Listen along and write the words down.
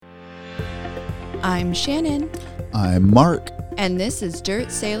I'm Shannon. I'm Mark. And this is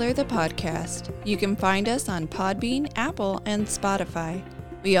Dirt Sailor, the podcast. You can find us on Podbean, Apple, and Spotify.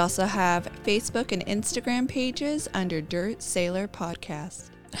 We also have Facebook and Instagram pages under Dirt Sailor Podcast.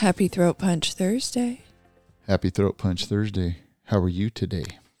 Happy Throat Punch Thursday. Happy Throat Punch Thursday. How are you today?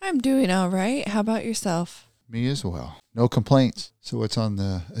 I'm doing all right. How about yourself? Me as well. No complaints. So what's on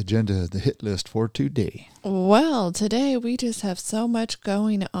the agenda, the hit list for today? Well, today we just have so much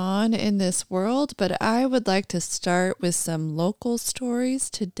going on in this world, but I would like to start with some local stories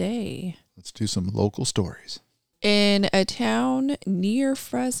today. Let's do some local stories. In a town near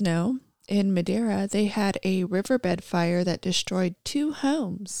Fresno in Madera, they had a riverbed fire that destroyed 2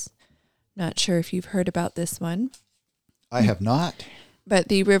 homes. Not sure if you've heard about this one. I have not. But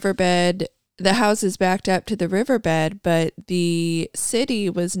the houses backed up to the riverbed, but the city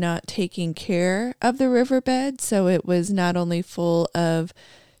was not taking care of the riverbed. So it was not only full of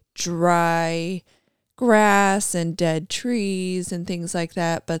dry grass and dead trees and things like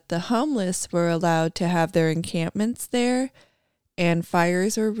that, but the homeless were allowed to have their encampments there, and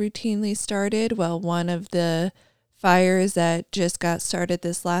fires were routinely started. Well, one of the fires that just got started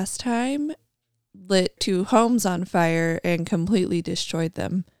this last time lit 2 homes on fire and completely destroyed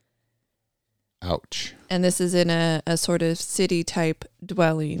them. Ouch. And this is in a sort of city type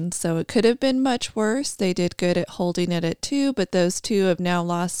dwelling. So it could have been much worse. They did good at holding it at 2, but those 2 have now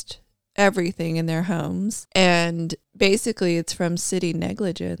lost everything in their homes. And basically it's from city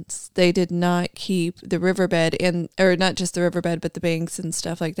negligence. They did not keep the riverbed or not just the riverbed, but the banks and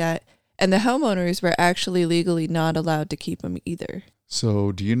stuff like that. And the homeowners were actually legally not allowed to keep them either.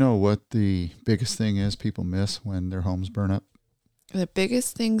 So do you know what the biggest thing is people miss when their homes burn up? The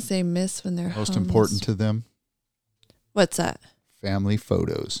biggest things they miss when they're Most important to them? What's that? Family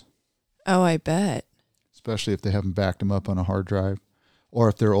photos. Oh, I bet. Especially if they haven't backed them up on a hard drive, or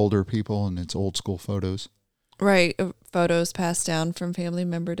if they're older people and it's old school photos. Right. Photos passed down from family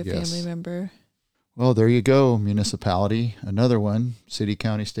member to Yes. family member. Well, there you go. Municipality. Another one. City,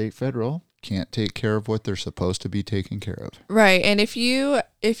 county, state, federal. Can't take care of what they're supposed to be taking care of. Right. And if you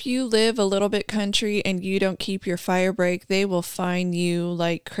live a little bit country and you don't keep your fire break, they will fine you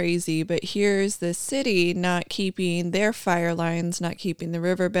like crazy. But here's the city not keeping their fire lines, not keeping the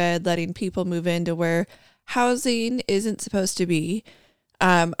riverbed, letting people move into where housing isn't supposed to be.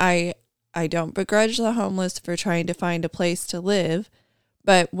 I don't begrudge the homeless for trying to find a place to live,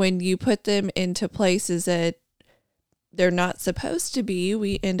 but when you put them into places that they're not supposed to be,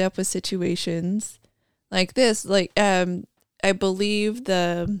 we end up with situations like this. Like, I believe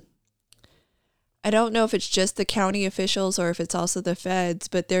I don't know if it's just the county officials or if it's also the feds,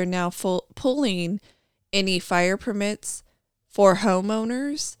 but they're now pulling any fire permits for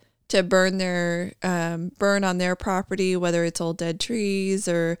homeowners to burn on their property, whether it's old dead trees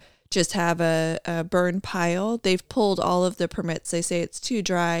or just have a burn pile. They've pulled all of the permits. They say it's too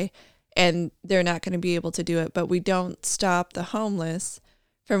dry and they're not going to be able to do it. But we don't stop the homeless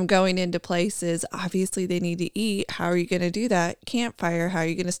from going into places. Obviously, they need to eat. How are you going to do that? Campfire. How are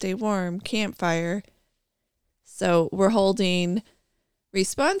you going to stay warm? Campfire. So we're holding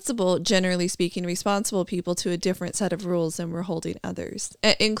generally speaking, responsible people to a different set of rules than we're holding others,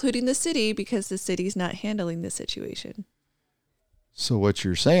 including the city, because the city's not handling the situation. So what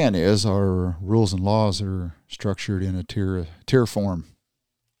you're saying is our rules and laws are structured in a tier form.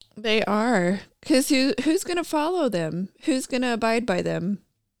 They are, because who's going to follow them? Who's going to abide by them?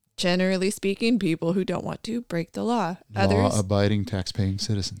 Generally speaking, people who don't want to break the law. Law-abiding, tax-paying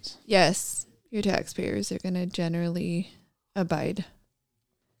citizens. Yes, your taxpayers are going to generally abide.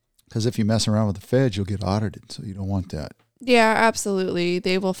 Because if you mess around with the feds, you'll get audited, so you don't want that. Yeah, absolutely.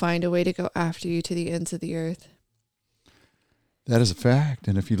 They will find a way to go after you to the ends of the earth. That is a fact.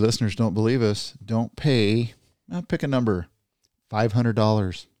 And if you listeners don't believe us, don't pay, pick a number,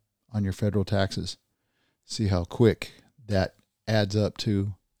 $500 on your federal taxes. See how quick that adds up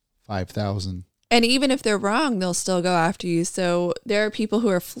to $5,000. And even if they're wrong, they'll still go after you. So there are people who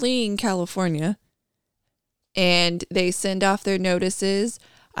are fleeing California and they send off their notices.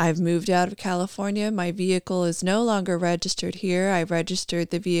 I've moved out of California. My vehicle is no longer registered here. I've registered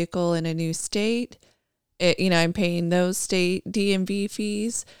the vehicle in a new state. I'm paying those state DMV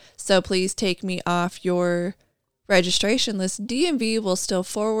fees. So please take me off your registration list. DMV will still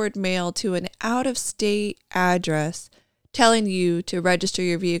forward mail to an out-of-state address telling you to register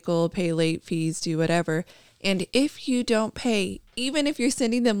your vehicle, pay late fees, do whatever. And if you don't pay, even if you're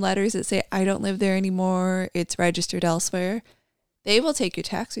sending them letters that say, I don't live there anymore, it's registered elsewhere, they will take your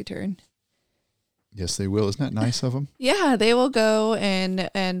tax return. Yes, they will. Isn't that nice of them? Yeah, they will go and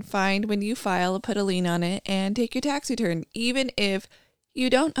find when you file, put a lien on it, and take your tax return, even if you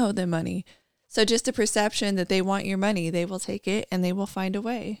don't owe them money. So just a perception that they want your money, they will take it and they will find a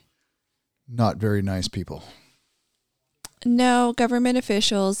way. Not very nice people. No, government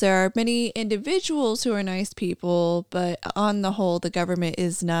officials, there are many individuals who are nice people, but on the whole, the government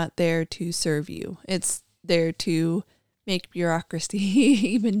is not there to serve you. It's there to make bureaucracy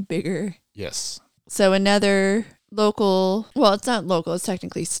even bigger. Yes. So another local, well, it's not local, it's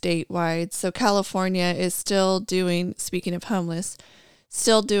technically statewide. So California is still doing, speaking of homeless,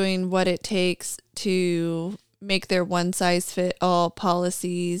 still doing what it takes to make their one-size-fit-all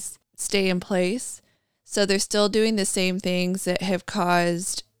policies stay in place. So they're still doing the same things that have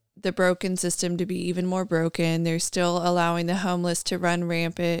caused the broken system to be even more broken. They're still allowing the homeless to run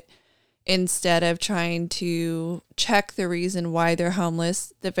rampant instead of trying to check the reason why they're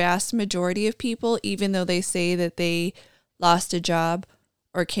homeless. The vast majority of people, even though they say that they lost a job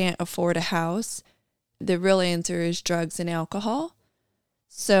or can't afford a house, the real answer is drugs and alcohol.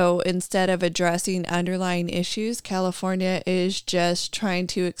 So instead of addressing underlying issues, California is just trying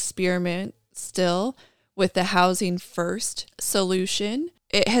to experiment still with the housing first solution.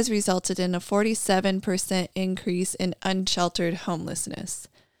 It has resulted in a 47% increase in unsheltered homelessness.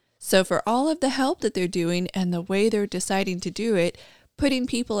 So for all of the help that they're doing and the way they're deciding to do it, putting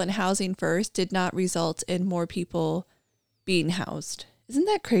people in housing first did not result in more people being housed. Isn't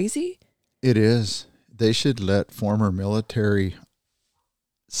that crazy? It is. They should let former military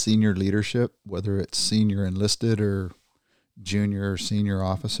senior leadership, whether it's senior enlisted or junior or senior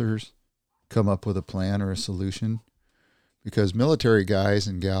officers, come up with a plan or a solution, because military guys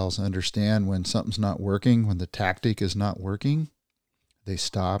and gals understand when something's not working, when the tactic is not working, they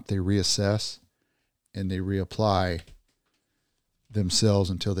stop, they reassess, and they reapply themselves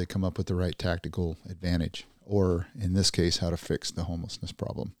until they come up with the right tactical advantage, or in this case, how to fix the homelessness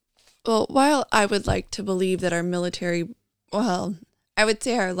problem. Well, while I would like to believe that our military, well, I would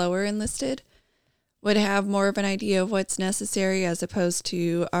say our lower enlisted would have more of an idea of what's necessary as opposed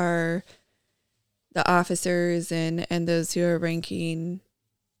to the officers and those who are ranking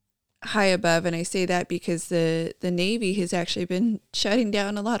high above. And I say that because the Navy has actually been shutting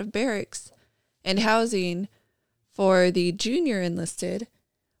down a lot of barracks and housing for the junior enlisted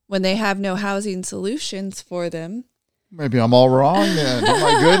when they have no housing solutions for them. Maybe I'm all wrong then. Oh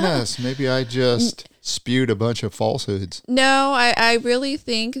my goodness. Maybe I just spewed a bunch of falsehoods. No, I really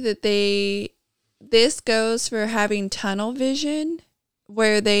think that this goes for having tunnel vision,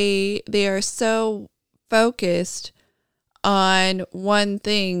 where they are so focused on one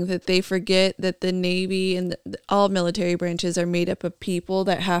thing that they forget that the Navy and all military branches are made up of people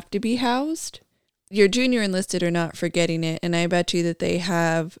that have to be housed. Your junior enlisted are not forgetting it, and I bet you that they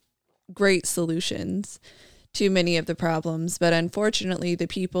have great solutions to many of the problems. But unfortunately, the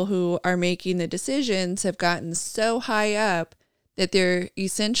people who are making the decisions have gotten so high up that they're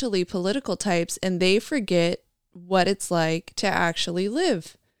essentially political types, and they forget what it's like to actually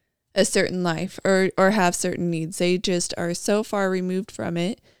live a certain life or have certain needs. They just are so far removed from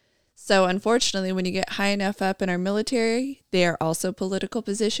it. So unfortunately, when you get high enough up in our military, they are also political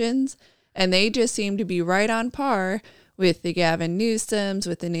positions, and they just seem to be right on par with the Gavin Newsoms,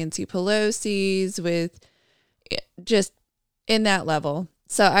 with the Nancy Pelosi's, with just in that level.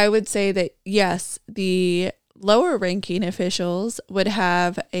 So I would say that, yes, the lower ranking officials would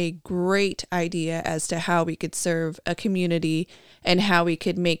have a great idea as to how we could serve a community and how we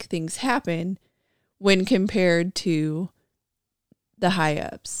could make things happen when compared to the high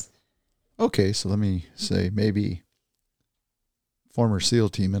ups. Okay, so let me say maybe former SEAL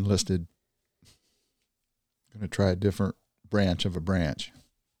team enlisted. Going to try a different branch of a branch.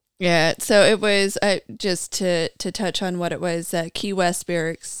 Yeah, so it was, just to touch on what it was, Key West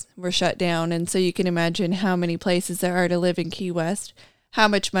barracks were shut down. And so you can imagine how many places there are to live in Key West, how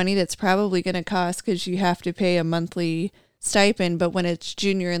much money that's probably going to cost because you have to pay a monthly stipend. But when it's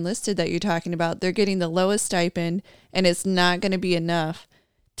junior enlisted that you're talking about, they're getting the lowest stipend, and it's not going to be enough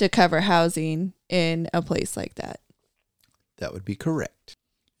to cover housing in a place like that. That would be correct.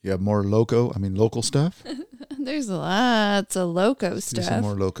 You have more local stuff? There's lots of loco Do stuff. some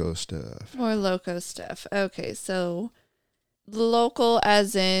more loco stuff. More loco stuff. Okay, so local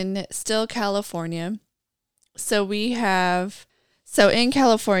as in still California. So in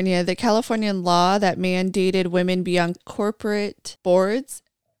California, the Californian law that mandated women be on corporate boards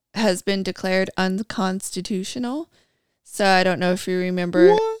has been declared unconstitutional. So I don't know if you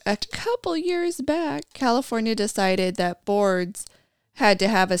remember, a couple years back, California decided that boards had to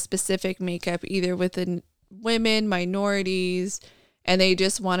have a specific makeup, either within women, minorities, and they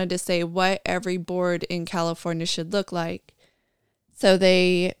just wanted to say what every board in California should look like. So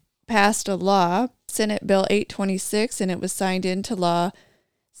they passed a law, Senate Bill 826, and it was signed into law,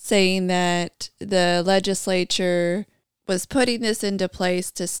 saying that the legislature was putting this into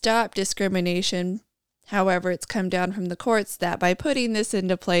place to stop discrimination. However, it's come down from the courts that by putting this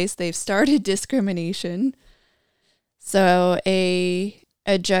into place, they've started discrimination. So a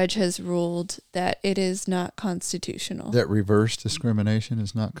judge has ruled that it is not constitutional. That reverse discrimination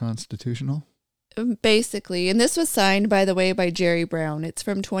is not constitutional? Basically. And this was signed, by the way, by Jerry Brown. It's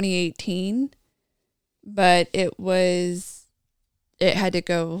from 2018, but it had to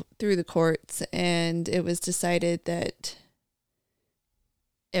go through the courts, and it was decided that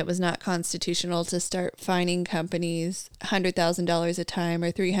it was not constitutional to start fining companies $100,000 a time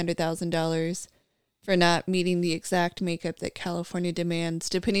or $300,000 for not meeting the exact makeup that California demands,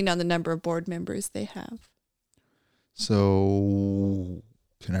 depending on the number of board members they have. So,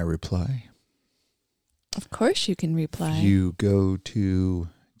 can I reply? Of course you can reply. You go to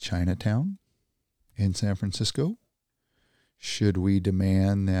Chinatown in San Francisco. Should we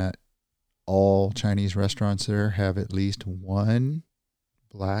demand that all Chinese restaurants there have at least one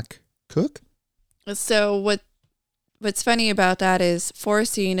black cook? So what's funny about that is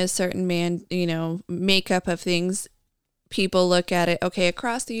forcing a certain makeup of things. People look at it, okay,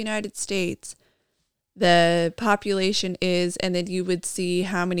 across the United States, the population is, and then you would see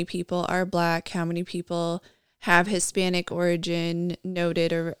how many people are black, how many people have Hispanic origin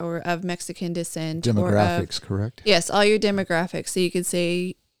noted or of Mexican descent. Demographics, correct? Yes, all your demographics. So you could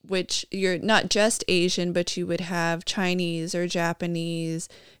say which you're not just Asian, but you would have Chinese or Japanese,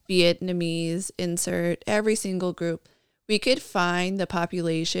 Vietnamese, insert every single group. We could find the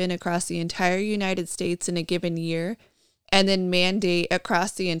population across the entire United States in a given year and then mandate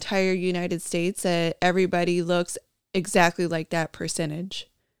across the entire United States that everybody looks exactly like that percentage.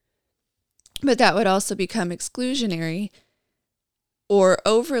 But that would also become exclusionary or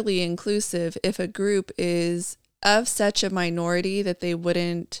overly inclusive if a group is of such a minority that they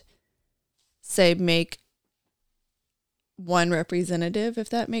wouldn't, say, make one representative, if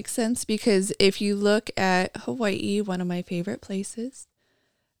that makes sense. Because if you look at Hawaii, one of my favorite places,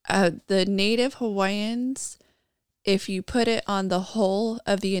 the native Hawaiians, if you put it on the whole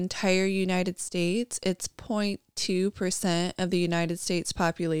of the entire United States, it's 0.2% of the United States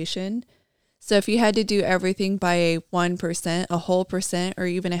population. So if you had to do everything by a 1%, a whole percent, or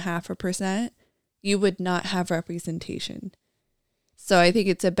even a 0.5%, you would not have representation. So I think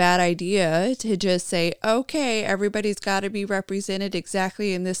it's a bad idea to just say, okay, everybody's got to be represented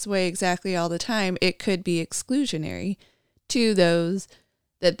exactly in this way, exactly all the time. It could be exclusionary to those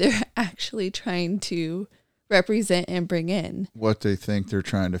that they're actually trying to represent and bring in. What they think they're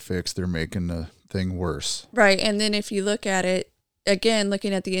trying to fix, they're making the thing worse. Right. And then if you look at it, again,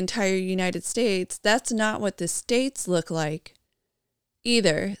 looking at the entire United States, that's not what the states look like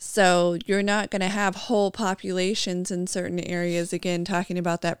either. So you're not going to have whole populations in certain areas. Again, talking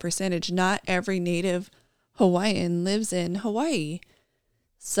about that percentage, not every native Hawaiian lives in Hawaii.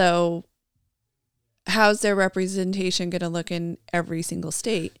 So how's their representation going to look in every single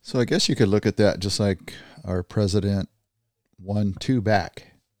state? So I guess you could look at that just like our president won 2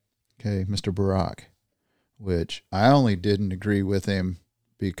 back. Okay, Mr. Barack, which I only didn't agree with him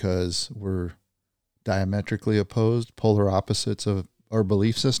because we're diametrically opposed, polar opposites of our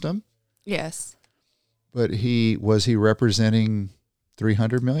belief system. Yes. But was he representing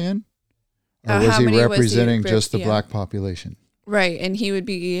 300 million? Or was he representing just the black population? Right. And he would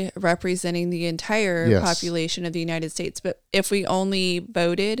be representing the entire population of the United States. But if we only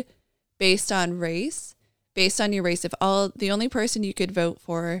voted based on race, based on your race, if the only person you could vote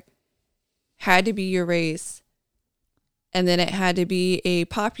for had to be your race, and then it had to be a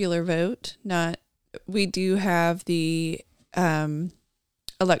popular vote, we do have the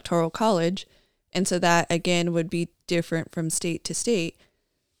Electoral College, and so that again would be different from state to state.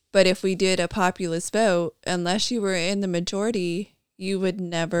 But if we did a populist vote, unless you were in the majority, you would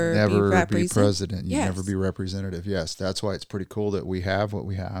never be president. You'd never be representative. Yes, that's why it's pretty cool that we have what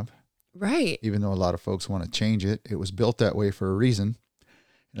we have. Right. Even though a lot of folks want to change it, it was built that way for a reason.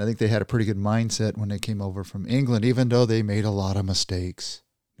 And I think they had a pretty good mindset when they came over from England, even though they made a lot of mistakes.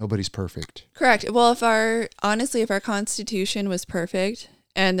 Nobody's perfect. Correct. Well, if our Constitution was perfect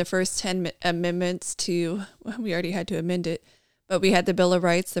and the first 10 amendments we already had to amend it, but we had the Bill of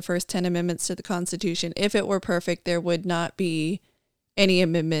Rights, the first 10 amendments to the Constitution. If it were perfect, there would not be any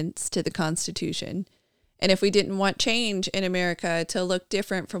amendments to the Constitution. And if we didn't want change in America to look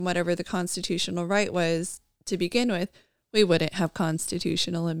different from whatever the constitutional right was to begin with, we wouldn't have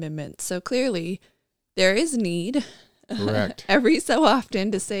constitutional amendments. So clearly there is need Correct. every so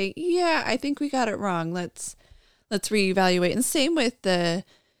often to say, yeah, I think we got it wrong. Let's reevaluate. And same with the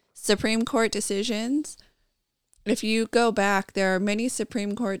Supreme Court decisions. If you go back, there are many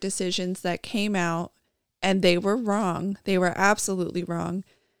Supreme Court decisions that came out and they were wrong. They were absolutely wrong.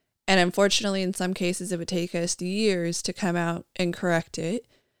 And unfortunately, in some cases, it would take us years to come out and correct it.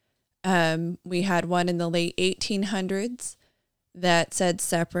 We had one in the late 1800s that said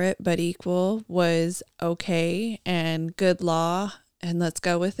separate but equal was okay and good law, and let's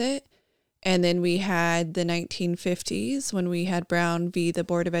go with it. And then we had the 1950s when we had Brown v. the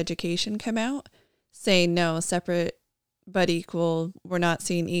Board of Education come out saying, no, separate but equal. We're not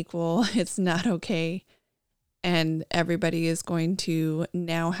seeing equal. It's not okay. And everybody is going to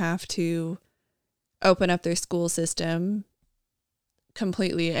now have to open up their school system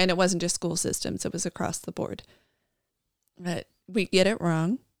completely. And it wasn't just school systems, it was across the board. But we get it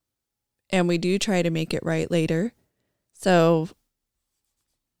wrong, and we do try to make it right later. So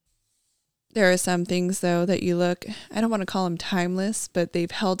there are some things, though, that you look, I don't want to call them timeless, but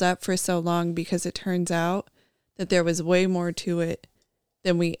they've held up for so long because it turns out that there was way more to it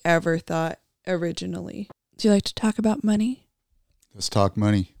than we ever thought originally. Do you like to talk about money? Let's talk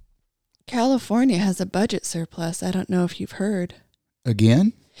money. California has a budget surplus. I don't know if you've heard.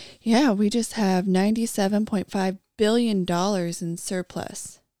 Again? Yeah, we just have $97.5 billion in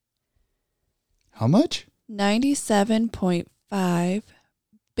surplus. How much? 97.5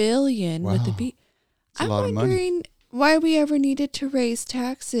 billion with the B. That's a lot of money. I'm wondering why we ever needed to raise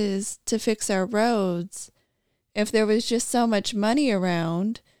taxes to fix our roads if there was just so much money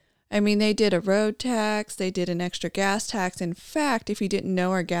around. I mean, they did a road tax, they did an extra gas tax. In fact, if you didn't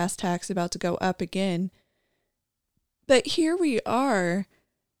know, our gas tax is about to go up again. But here we are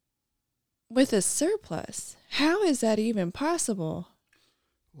with a surplus. How is that even possible?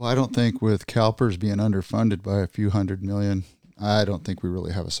 Well, I don't think with CalPERS being underfunded by a few $100 million, I don't think we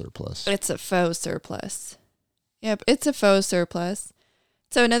really have a surplus. It's a faux surplus. Yep, it's a faux surplus.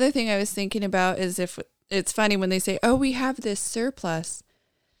 So another thing I was thinking about is if it's funny when they say, oh, we have this surplus,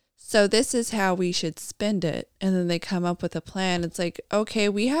 so this is how we should spend it. And then they come up with a plan. It's like, okay,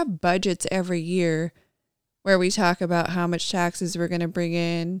 we have budgets every year where we talk about how much taxes we're going to bring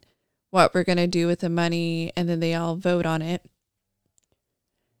in, what we're going to do with the money, and then they all vote on it.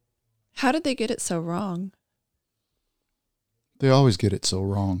 How did they get it so wrong? They always get it so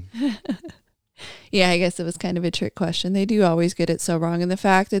wrong. Yeah, I guess it was kind of a trick question. They do always get it so wrong. And the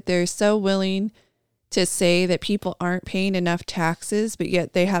fact that they're so willing to say that people aren't paying enough taxes, but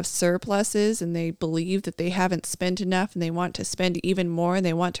yet they have surpluses and they believe that they haven't spent enough and they want to spend even more and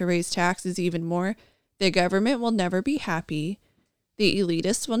they want to raise taxes even more. The government will never be happy. The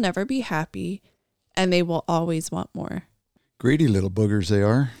elitists will never be happy, and they will always want more. Greedy little boogers they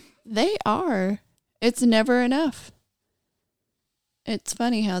are. They are. It's never enough. It's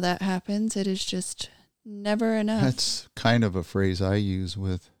funny how that happens. It is just never enough. That's kind of a phrase I use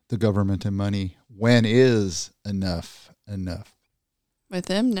with the government and money. When is enough enough? With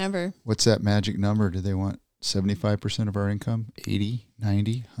them, never. What's that magic number? Do they want 75% of our income? 80,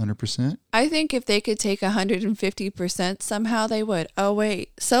 90, 100%? I think if they could take 150% somehow, they would. Oh, wait.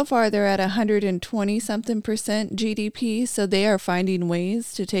 So far, they're at 120-something percent GDP, so they are finding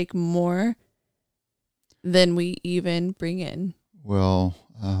ways to take more than we even bring in. Well,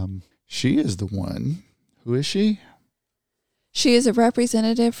 she is the one. Who is she? She is a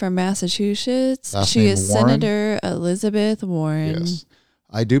representative from Massachusetts. Last She name is Warren? Senator Elizabeth Warren. Yes.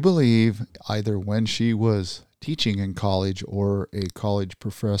 I do believe either when she was teaching in college or a college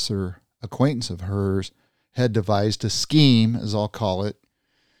professor acquaintance of hers had devised a scheme, as I'll call it,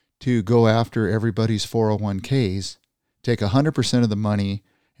 to go after everybody's 401ks, take 100% of the money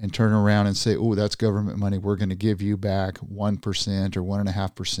and turn around and say, oh, that's government money. We're going to give you back 1% or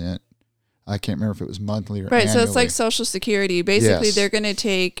 1.5%. I can't remember if it was monthly or Right, annually. so it's like Social Security. Basically, Yes. they're going to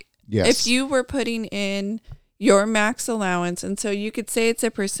take, Yes. if you were putting in your max allowance, and so you could say it's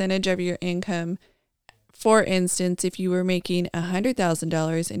a percentage of your income. For instance, if you were making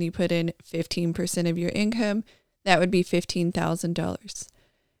 $100,000 and you put in 15% of your income, that would be $15,000.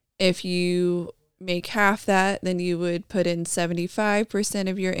 If you make half that, then you would put in 75%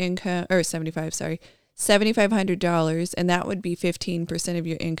 of your income, or $7,500, and that would be 15% of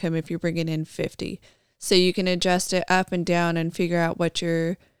your income if you're bringing in 50. So you can adjust it up and down and figure out what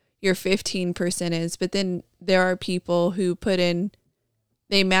your 15% is. But then there are people who put in,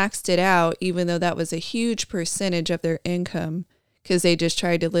 they maxed it out, even though that was a huge percentage of their income, because they just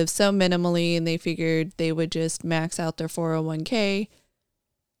tried to live so minimally and they figured they would just max out their 401k.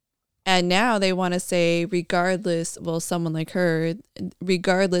 And now they want to say, regardless, well, someone like her,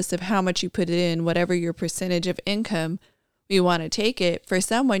 regardless of how much you put it in, whatever your percentage of income, we want to take it. For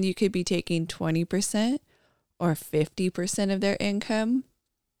someone, you could be taking 20% or 50% of their income.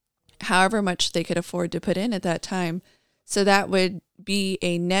 however much they could afford to put in at that time. So that would be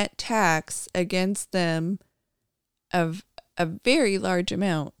a net tax against them of a very large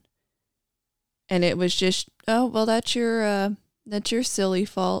amount. And it was just, oh, well, that's your silly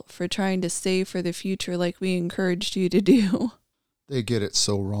fault for trying to save for the future like we encouraged you to do. They get it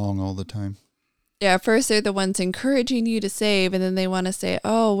so wrong all the time. Yeah, first they're the ones encouraging you to save, and then they want to say,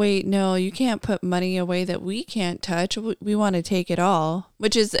 oh, wait, no, you can't put money away that we can't touch. We want to take it all,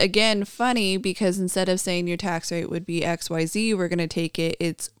 which is, again, funny because instead of saying your tax rate would be XYZ, we're going to take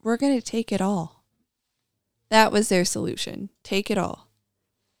it, we're going to take it all. That was their solution. Take it all.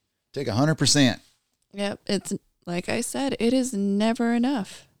 Take 100%. Yep. It's like I said, it is never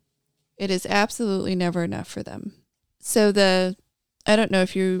enough. It is absolutely never enough for them. So I don't know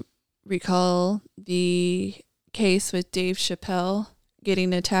if you recall the case with Dave Chappelle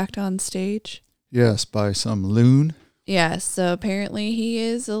getting attacked on stage. Yes, by some loon. Yes. So apparently he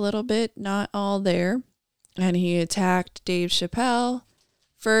is a little bit not all there. And he attacked Dave Chappelle.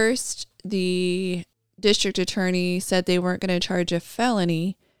 First, the district attorney said they weren't going to charge a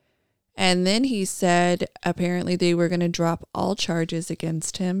felony. And then he said apparently they were going to drop all charges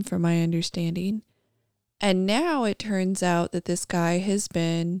against him, from my understanding. And now it turns out that this guy has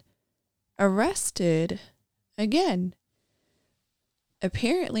been arrested again.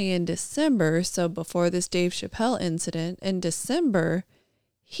 Apparently in December, so before this Dave Chappelle incident, in December,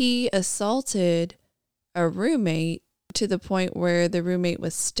 he assaulted a roommate to the point where the roommate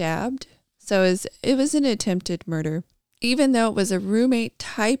was stabbed. So it was an attempted murder. Even though it was a roommate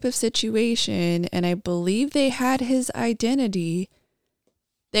type of situation, and I believe they had his identity,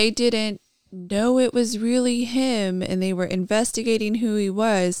 they didn't know it was really him, and they were investigating who he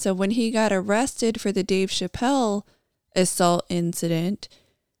was. So when he got arrested for the Dave Chappelle assault incident,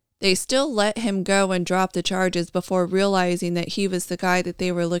 they still let him go and drop the charges before realizing that he was the guy that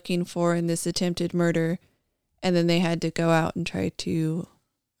they were looking for in this attempted murder. And then they had to go out and try to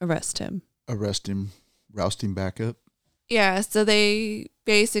arrest him. Roust him back up. Yeah, so they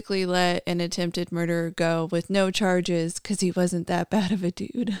basically let an attempted murderer go with no charges because he wasn't that bad of a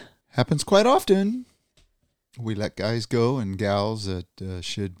dude. Happens quite often. We let guys go and gals that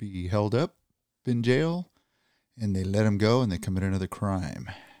should be held up in jail, and they let them go and they commit another crime.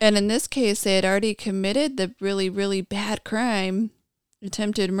 And in this case, they had already committed the really, really bad crime,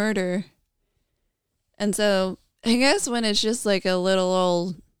 attempted murder. And so I guess when it's just like a little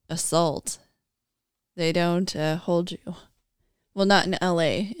old assault, they don't hold you. Well, not in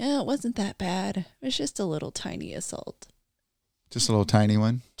LA. Yeah, it wasn't that bad. It was just a little tiny assault. Just a little tiny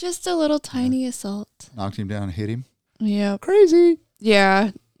one? Just a little tiny assault. Knocked him down and hit him? Yeah. Crazy.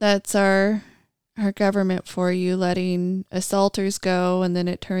 Yeah, that's our government for you, letting assaulters go, and then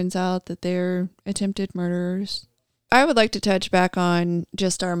it turns out that they're attempted murderers. I would like to touch back on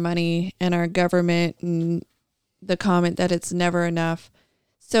just our money and our government and the comment that it's never enough.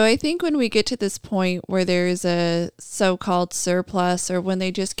 So I think when we get to this point where there's a so-called surplus, or when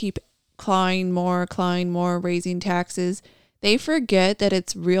they just keep clawing more, raising taxes, they forget that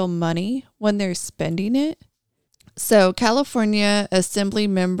it's real money when they're spending it. So California Assembly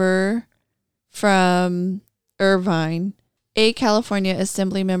member from Irvine, is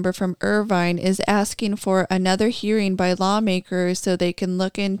asking for another hearing by lawmakers so they can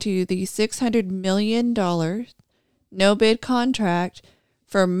look into the $600 million no-bid contract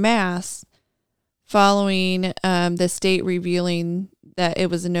for Mass, following the state revealing that it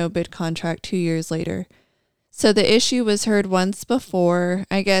was a no-bid contract 2 years later. So the issue was heard once before,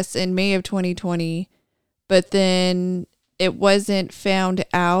 I guess in May of 2020, but then it wasn't found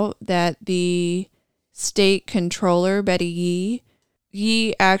out that the state controller, Betty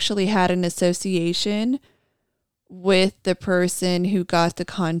Yee actually had an association with the person who got the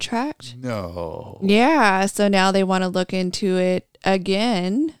contract. No. Yeah, so now they want to look into it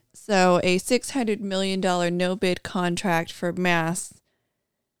again. So a $600 million no-bid contract for Mass.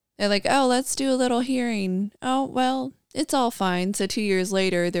 They're like, oh, let's do a little hearing. Oh, well, it's all fine. So 2 years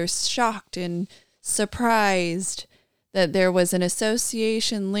later, they're shocked and surprised that there was an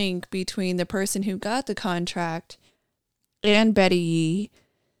association link between the person who got the contract and Betty Yee.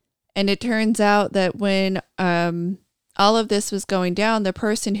 And it turns out that when all of this was going down, the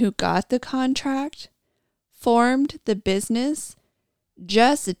person who got the contract formed the business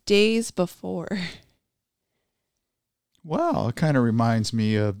just days before. Wow, it kind of reminds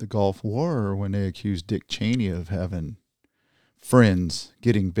me of the Gulf War when they accused Dick Cheney of having friends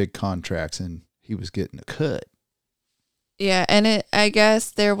getting big contracts and he was getting a cut. Yeah, and I guess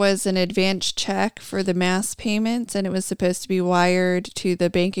there was an advance check for the Mass payments, and it was supposed to be wired to the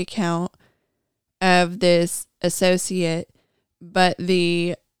bank account of this associate, but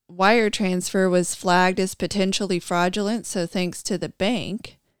the wire transfer was flagged as potentially fraudulent, so thanks to the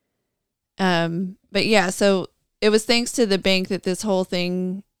bank. But yeah, so it was thanks to the bank that this whole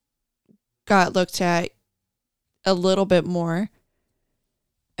thing got looked at a little bit more.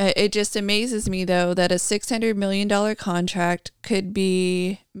 It just amazes me, though, that a $600 million contract could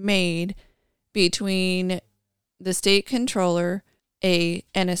be made between the state controller, an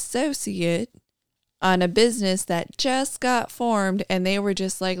associate, on a business that just got formed, and they were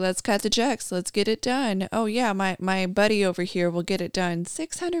just like, let's cut the checks, let's get it done. Oh yeah, my buddy over here will get it done.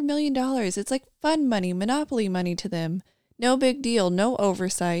 $600 million. It's like fun money, monopoly money to them. No big deal, no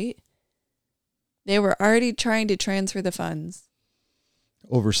oversight. They were already trying to transfer the funds.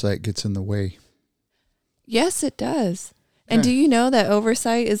 Oversight gets in the way. Yes, it does. And do you know that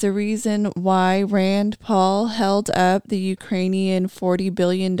oversight is a reason why Rand Paul held up the Ukrainian $40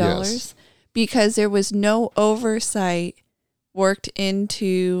 billion? Yes. Because there was no oversight worked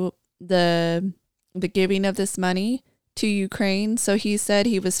into the giving of this money to Ukraine. So he said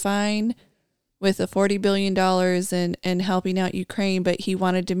he was fine with the $40 billion and helping out Ukraine, but he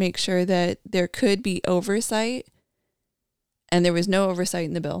wanted to make sure that there could be oversight, and there was no oversight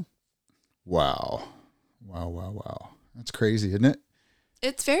in the bill. Wow. That's crazy, isn't it?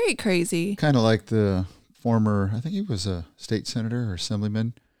 It's very crazy. Kind of like the former, I think he was a state senator or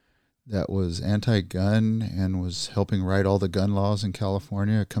assemblyman that was anti-gun and was helping write all the gun laws in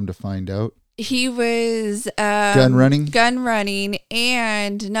California. Come to find out, he was gun running,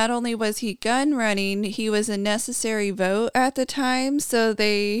 and not only was he gun running, he was a necessary vote at the time. So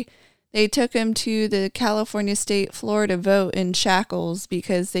they took him to the California State Florida vote in shackles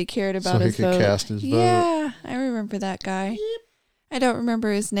because they cared about his vote. So he could cast his vote. Yeah, I remember that guy. Yep. I don't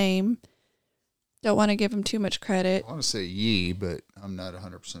remember his name. Don't want to give him too much credit. I want to say Yee, but I'm not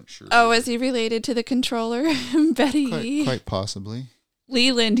 100% sure. Oh, is he related to the controller? Betty Yee? Quite possibly.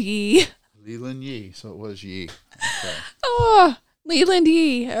 Leland Yee. Leland Yee. So it was Yee. Okay. Oh, Leland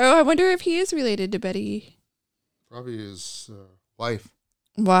Yee. Oh, I wonder if he is related to Betty Yee. Probably his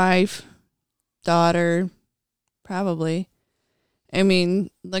wife, daughter, probably. I mean,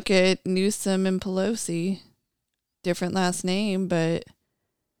 look at Newsom and Pelosi. Different last name, but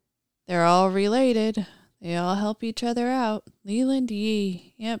they're all related. They all help each other out. Leland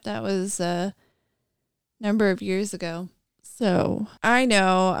Yee. Yep, that was a number of years ago. So I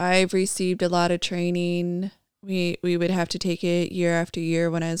know I've received a lot of training. We would have to take it year after year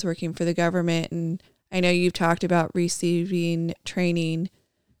when I was working for the government. And I know you've talked about receiving training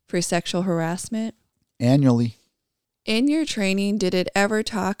for sexual harassment. Annually. In your training, did it ever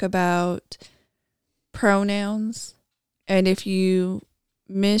talk about pronouns? And if you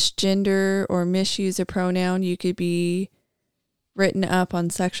misgender or misuse a pronoun, you could be written up on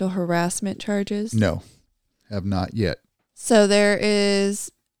sexual harassment charges? No, have not yet. So there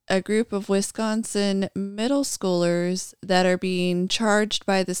is a group of Wisconsin middle schoolers that are being charged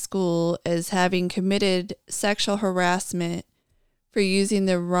by the school as having committed sexual harassment for using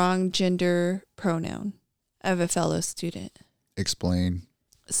the wrong gender pronoun of a fellow student. Explain.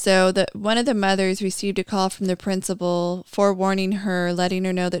 So one of the mothers received a call from the principal forewarning her, letting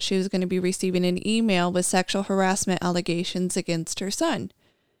her know that she was going to be receiving an email with sexual harassment allegations against her son.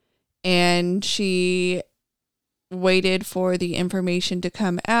 And she waited for the information to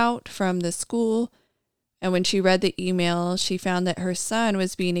come out from the school. And when she read the email, she found that her son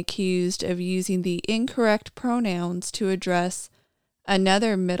was being accused of using the incorrect pronouns to address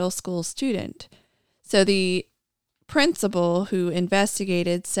another middle school student. So the principal who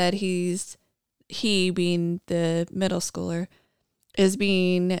investigated said he being the middle schooler is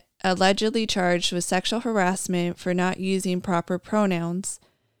being allegedly charged with sexual harassment for not using proper pronouns.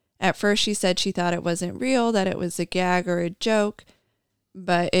 At first she said she thought it wasn't real, that it was a gag or a joke,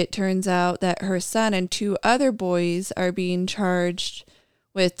 but it turns out that her son and 2 other boys are being charged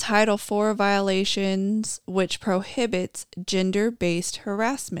with Title IV violations, which prohibits gender-based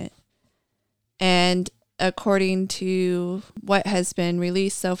harassment. And according to what has been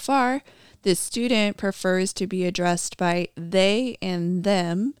released so far, the student prefers to be addressed by they and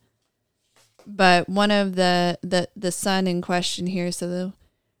them. But one of the son in question here, so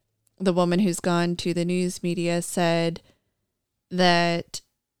the woman who's gone to the news media, said that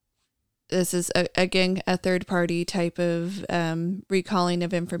this is, again, a third-party type of recalling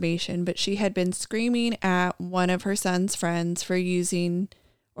of information, but she had been screaming at one of her son's friends for using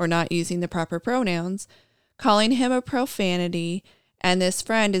or not using the proper pronouns, calling him a profanity, and this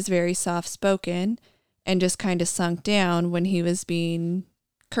friend is very soft-spoken and just kind of sunk down when he was being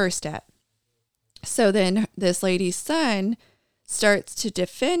cursed at. So then this lady's son starts to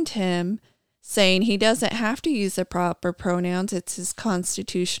defend him, saying he doesn't have to use the proper pronouns. It's his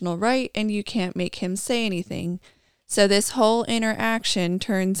constitutional right, and you can't make him say anything. So this whole interaction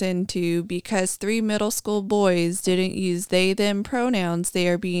turns into, because 3 middle school boys didn't use they, them pronouns, they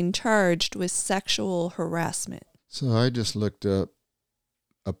are being charged with sexual harassment. So I just looked up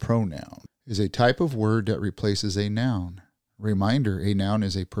a pronoun is a type of word that replaces a noun. Reminder, a noun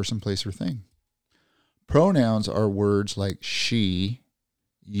is a person, place, or thing. Pronouns are words like she,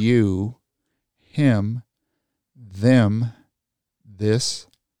 you, him, them, this,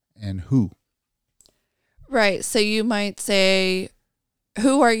 and who. Right. So you might say,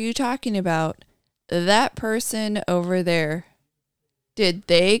 who are you talking about? That person over there. Did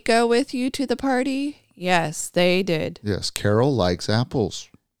they go with you to the party? Yes, they did. Yes, Carol likes apples,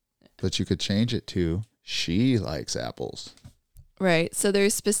 but you could change it to she likes apples. Right. So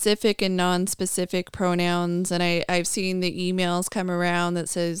there's specific and non-specific pronouns. And I've seen the emails come around that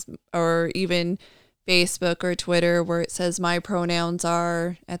says, or even Facebook or Twitter where it says my pronouns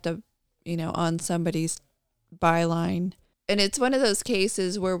are at the, on somebody's byline. And it's one of those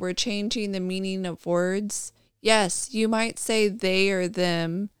cases where we're changing the meaning of words. Yes, you might say they or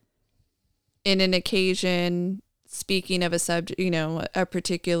them in an occasion, speaking of a subject, a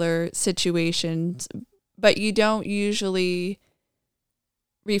particular situation, but you don't usually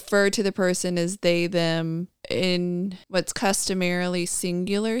refer to the person as they, them in what's customarily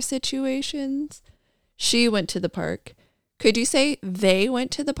singular situations. She went to the park. Could you say they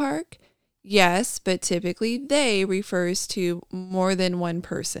went to the park? Yes, but typically they refers to more than one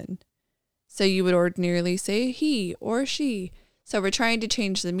person. So you would ordinarily say he or she. So we're trying to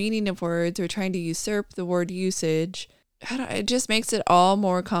change the meaning of words. We're trying to usurp the word usage. It just makes it all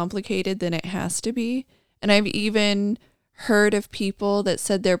more complicated than it has to be. And I've even heard of people that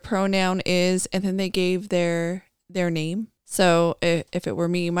said their pronoun is, and then they gave their name. So if it were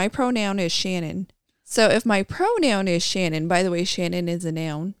me, my pronoun is Shannon. So if my pronoun is Shannon, by the way, Shannon is a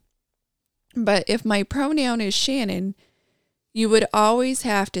noun. But if my pronoun is Shannon, you would always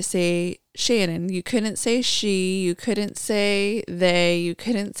have to say Shannon. You couldn't say she, you couldn't say they, you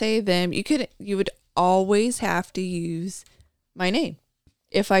couldn't say them. You would always have to use my name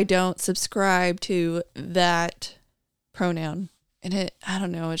if I don't subscribe to that pronoun. And I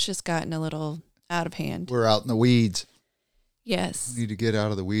don't know, it's just gotten a little out of hand. We're out in the weeds. Yes. We need to get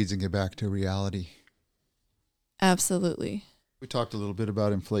out of the weeds and get back to reality. Absolutely. We talked a little bit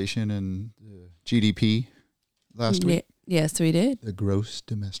about inflation and GDP last week. Yes, we did. The gross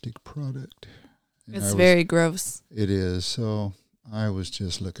domestic product. And it's very gross. It is. So I was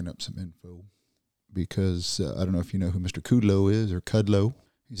just looking up some info because I don't know if you know who Mr. Kudlow is or Kudlow.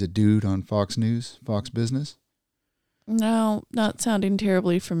 He's a dude on Fox News, Fox Business. No, not sounding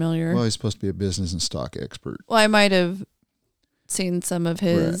terribly familiar. Well, he's supposed to be a business and stock expert. Well, I might have seen some of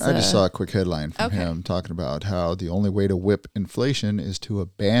his. Right. I just saw a quick headline from him talking about how the only way to whip inflation is to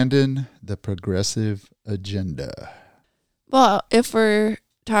abandon the progressive agenda. Well, if we're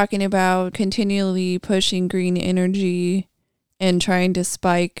talking about continually pushing green energy and trying to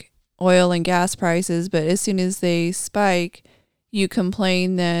spike oil and gas prices, but as soon as they spike, you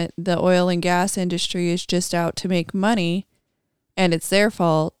complain that the oil and gas industry is just out to make money and it's their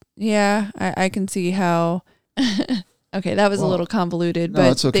fault. Yeah, I can see how. Okay, that was a little convoluted,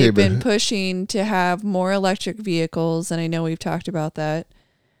 but it's okay, they've been pushing to have more electric vehicles, and I know we've talked about that.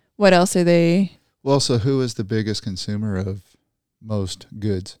 What else are they? Well, so who is the biggest consumer of most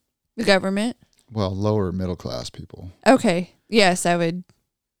goods? The government? Well, lower middle class people. Okay. Yes, I would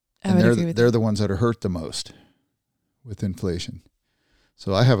agree with that. They're the ones that are hurt the most with inflation.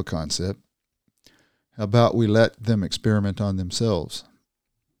 So I have a concept. How about we let them experiment on themselves?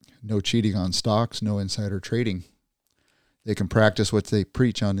 No cheating on stocks, no insider trading. They can practice what they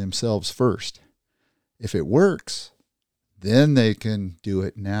preach on themselves first. If it works, then they can do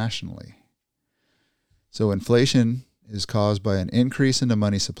it nationally. So inflation is caused by an increase in the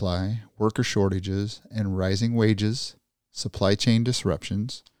money supply, worker shortages, and rising wages, supply chain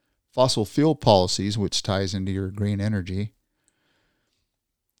disruptions, fossil fuel policies, which ties into your green energy.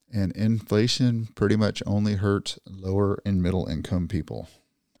 And inflation pretty much only hurts lower and middle income people.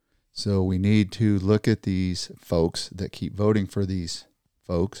 So we need to look at these folks that keep voting for these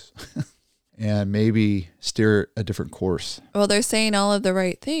folks and maybe steer a different course. Well, they're saying all of the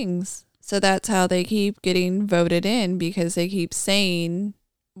right things. So that's how they keep getting voted in, because they keep saying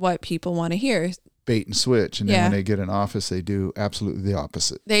what people want to hear. Bait and switch. And then when they get in office, they do absolutely the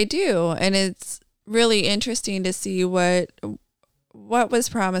opposite. They do. And it's really interesting to see what was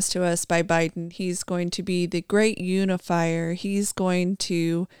promised to us by Biden. He's going to be the great unifier. He's going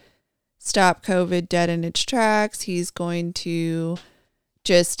to stop COVID dead in its tracks. He's going to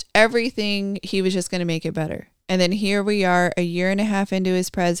just everything, he was just going to make it better. And then here we are a year and a half into his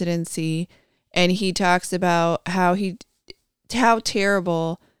presidency, and he talks about how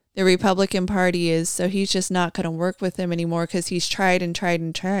terrible the Republican Party is. So he's just not going to work with them anymore because he's tried and tried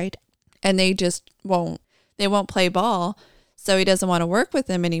and tried, and they just won't. They won't play ball. So he doesn't want to work with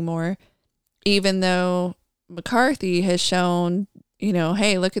them anymore, even though McCarthy has shown,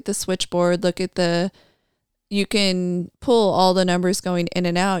 hey, look at the switchboard, you can pull all the numbers going in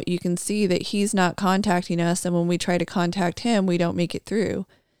and out. You can see that he's not contacting us. And when we try to contact him, we don't make it through.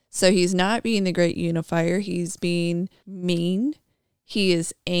 So he's not being the great unifier. He's being mean. He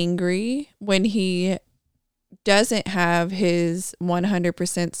is angry when he doesn't have his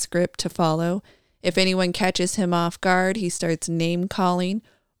 100% script to follow. If anyone catches him off guard, he starts name calling,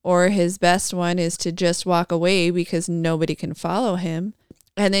 or his best one is to just walk away because nobody can follow him.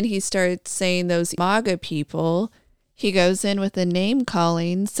 And then he starts saying those MAGA people. He goes in with the name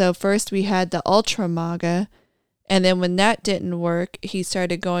calling. So first we had the ultra MAGA. And then when that didn't work, he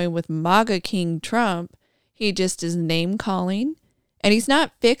started going with MAGA King Trump. He just is name calling. And he's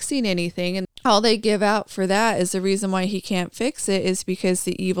not fixing anything. And all they give out for that is the reason why he can't fix it is because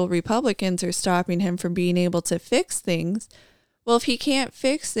the evil Republicans are stopping him from being able to fix things. Well, if he can't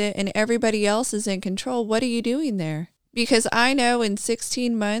fix it and everybody else is in control, what are you doing there? Because I know in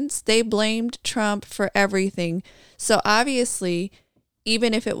 16 months, they blamed Trump for everything. So obviously,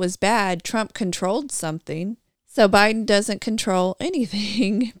 even if it was bad, Trump controlled something. So Biden doesn't control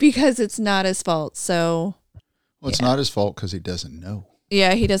anything because it's not his fault. So, well, it's not his fault because he doesn't know.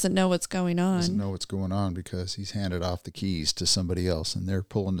 Yeah, he doesn't know what's going on. He doesn't know what's going on because he's handed off the keys to somebody else and they're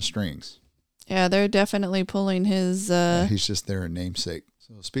pulling the strings. Yeah, they're definitely pulling his... he's just there in namesake.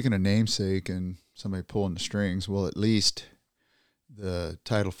 So speaking of namesake and somebody pulling the strings, well, at least the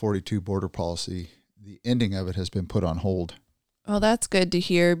Title 42 border policy, the ending of it has been put on hold. Well, that's good to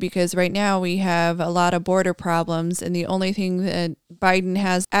hear because right now we have a lot of border problems, and the only thing that Biden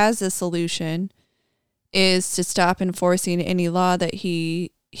has as a solution is to stop enforcing any law that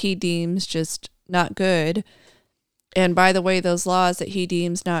he deems just not good. And by the way, those laws that he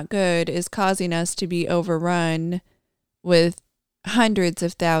deems not good is causing us to be overrun with hundreds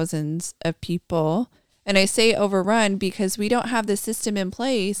of thousands of people. And I say overrun because we don't have the system in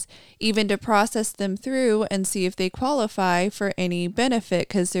place even to process them through and see if they qualify for any benefit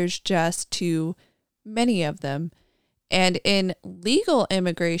because there's just too many of them. And in legal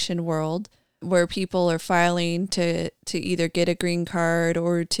immigration world, where people are filing to either get a green card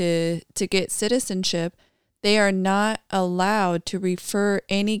or to get citizenship, they are not allowed to refer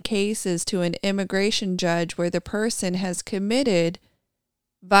any cases to an immigration judge where the person has committed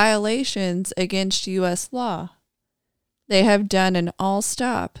violations against U.S. law. They have done an all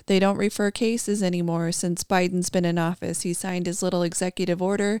stop. They don't refer cases anymore since Biden's been in office. He signed his little executive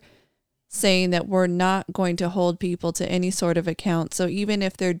order saying that we're not going to hold people to any sort of account. So even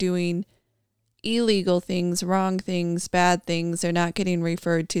if they're doing illegal things, wrong things, bad things, they're not getting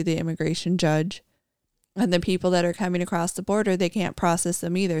referred to the immigration judge. And the people that are coming across the border, they can't process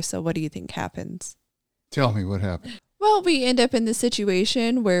them either. So what do you think happens? Tell me what happened. Well, we end up in the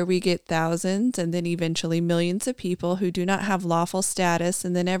situation where we get thousands and then eventually millions of people who do not have lawful status.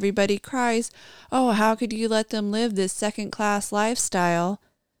 And then everybody cries, oh, how could you let them live this second-class lifestyle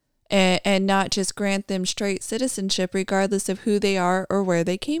and not just grant them straight citizenship regardless of who they are or where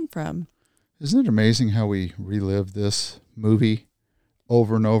they came from? Isn't it amazing how we relive this movie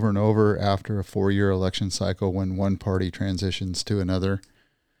over and over and over after a 4-year election cycle when one party transitions to another?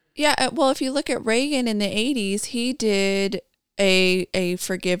 Yeah, well, if you look at Reagan in the 80s, he did a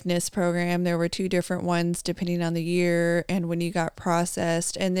forgiveness program. There were 2 different ones depending on the year and when you got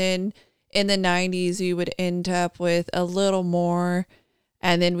processed. And then in the 90s, you would end up with a little more.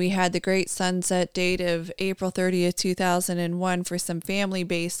 And then we had the great sunset date of April 30th, 2001 for some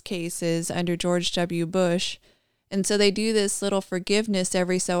family-based cases under George W. Bush. And so they do this little forgiveness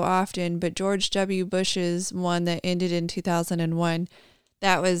every so often, but George W. Bush's one that ended in 2001,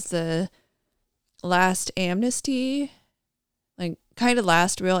 that was the last amnesty, like kind of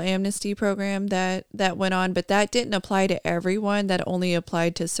last real amnesty program that went on, but that didn't apply to everyone. That only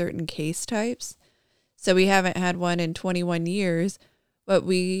applied to certain case types. So we haven't had one in 21 years. What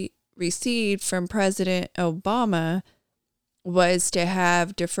we received from President Obama was to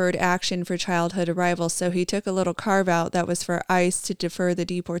have deferred action for childhood arrival. So he took a little carve out that was for ICE to defer the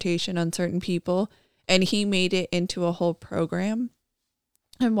deportation on certain people, and he made it into a whole program.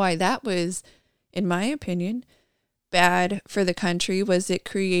 And why that was, in my opinion, bad for the country was it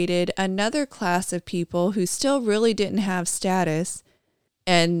created another class of people who still really didn't have status,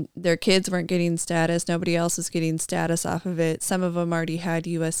 and their kids weren't getting status. Nobody else was getting status off of it. Some of them already had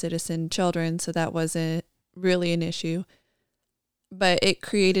U.S. citizen children, so that wasn't really an issue. But it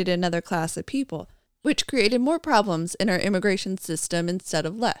created another class of people, which created more problems in our immigration system instead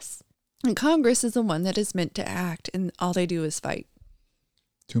of less. And Congress is the one that is meant to act, and all they do is fight.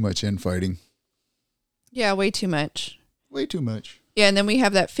 Too much infighting. Yeah, way too much. Way too much. Yeah, and then we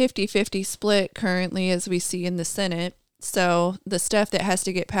have that 50-50 split currently, as we see in the Senate. So the stuff that has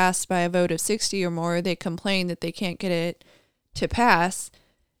to get passed by a vote of 60 or more, they complain that they can't get it to pass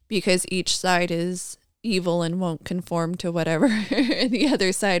because each side is evil and won't conform to whatever the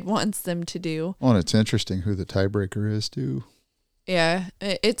other side wants them to do. Well, and it's interesting who the tiebreaker is, too. Yeah,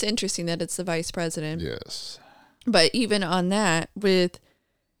 it's interesting that it's the vice president. Yes. But even on that, with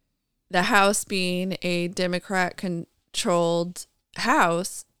the House being a Democrat-controlled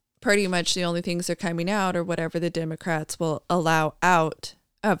House, pretty much the only things that are coming out are whatever the Democrats will allow out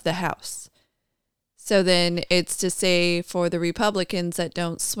of the House. So then it's to say for the Republicans that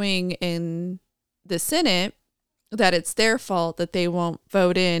don't swing in the Senate that it's their fault that they won't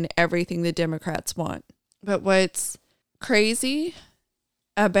vote in everything the Democrats want. But what's crazy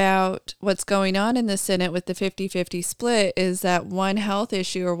about what's going on in the Senate with the 50-50 split is that one health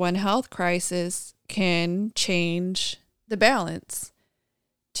issue or one health crisis can change the balance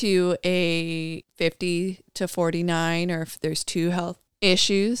to a 50-49, or if there's two health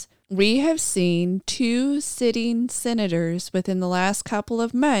issues. We have seen two sitting senators within the last couple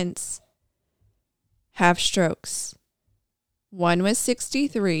of months have strokes. One was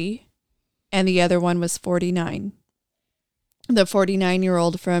 63 and the other one was 49. The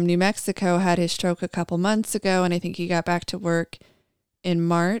 49-year-old from New Mexico had his stroke a couple months ago, and I think he got back to work in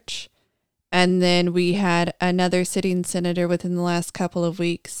March. And then we had another sitting senator within the last couple of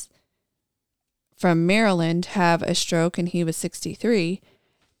weeks from Maryland have a stroke, and he was 63.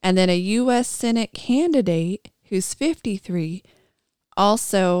 And then a U.S. Senate candidate who's 53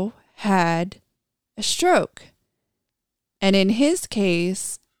 also had a stroke. And in his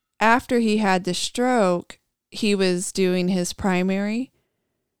case, after he had the stroke, he was doing his primary.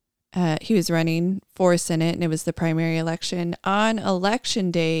 He was running for Senate, and it was the primary election. On election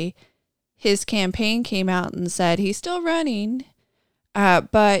day, his campaign came out and said he's still running,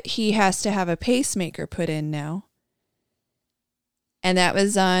 but he has to have a pacemaker put in now. And that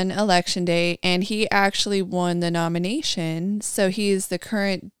was on election day, and he actually won the nomination. So he is the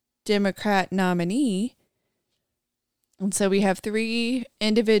current Democrat nominee. And so we have three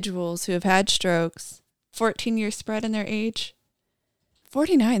individuals who have had strokes, 14-year spread in their age.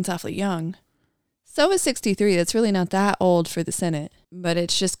 49 is awfully young. So is 63. That's really not that old for the Senate. But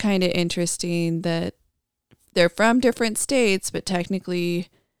it's just kind of interesting that they're from different states, but technically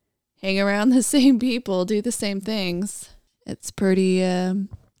hang around the same people, do the same things. It's pretty,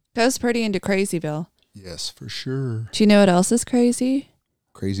 goes pretty into Crazyville. Yes, for sure. Do you know what else is crazy?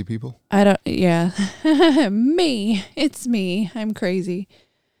 Crazy people? Yeah. Me. It's me. I'm crazy.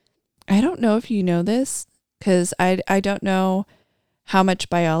 I don't know if you know this, because I don't know how much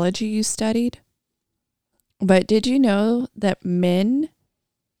biology you studied, but did you know that men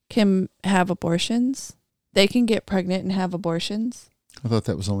can have abortions? They can get pregnant and have abortions? I thought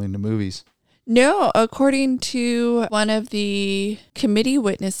that was only in the movies. No, according to one of the committee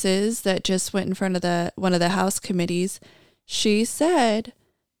witnesses that just went in front of one of the House committees, she said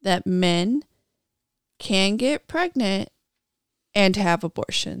that men can get pregnant and have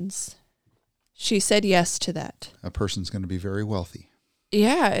abortions. She said yes to that. A person's going to be very wealthy.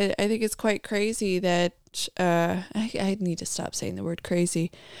 Yeah, I think it's quite crazy that, I need to stop saying the word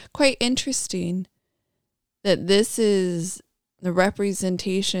crazy. Quite interesting that this is the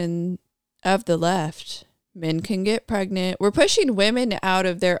representation of the left. Men can get pregnant. We're pushing women out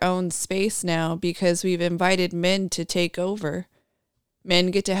of their own space now because we've invited men to take over. Men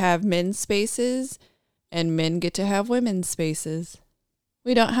get to have men's spaces and men get to have women's spaces.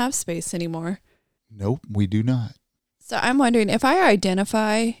 We don't have space anymore. Nope, we do not. So I'm wondering if can I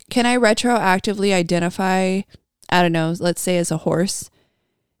retroactively identify, I don't know, let's say as a horse,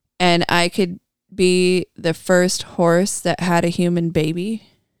 and I could be the first horse that had a human baby?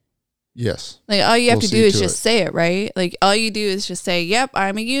 Yes. Like all you have to do is just say it, right? Like all you do is just say, yep,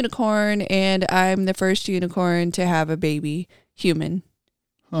 I'm a unicorn and I'm the first unicorn to have a baby human.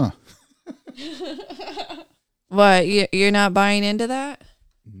 Huh. What, you're not buying into that?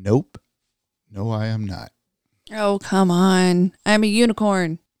 Nope. No, I am not. Oh, come on. I'm a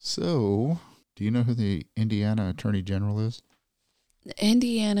unicorn. So, do you know who the Indiana Attorney General is? The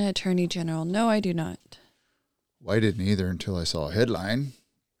Indiana Attorney General. No, I do not. Well, I didn't either until I saw a headline.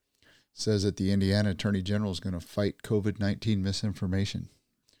 says that the Indiana Attorney General is going to fight COVID-19 misinformation.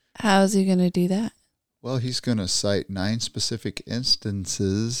 How's he going to do that? Well, he's going to cite 9 specific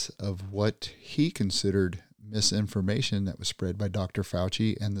instances of what he considered misinformation that was spread by Dr.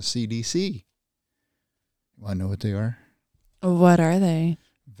 Fauci and the CDC. You want to know what they are? What are they?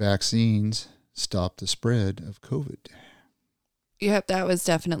 Vaccines stop the spread of COVID. Yep, that was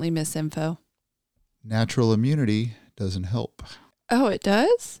definitely misinfo. Natural immunity doesn't help. Oh, it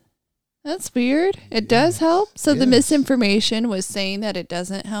does? That's weird. It does help? So the misinformation was saying that it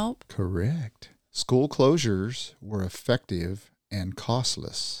doesn't help? Correct. School closures were effective and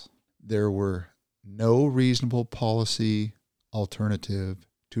costless. There were no reasonable policy alternative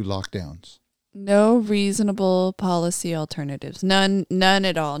to lockdowns. No reasonable policy alternatives. None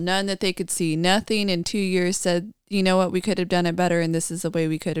at all. None that they could see. Nothing in 2 years said, you know what, we could have done it better and this is the way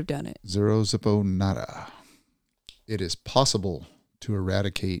we could have done it. Zero zippo nada. It is possible to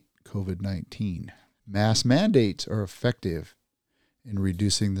eradicate COVID-19. Mass mandates are effective in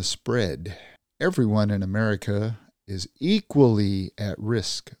reducing the spread. Everyone in America is equally at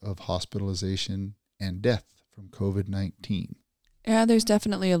risk of hospitalization and death from COVID-19. Yeah, there's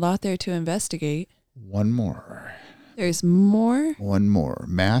definitely a lot there to investigate. One more. There's more? One more.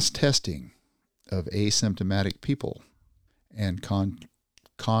 Mass testing of asymptomatic people and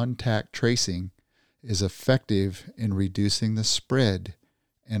contact tracing is effective in reducing the spread,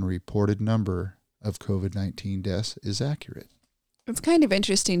 and reported number of COVID-19 deaths is accurate. It's kind of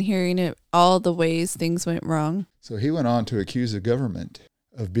interesting hearing it, all the ways things went wrong. So he went on to accuse the government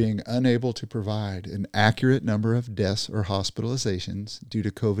of being unable to provide an accurate number of deaths or hospitalizations due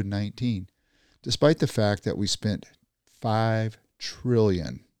to COVID-19, despite the fact that we spent $5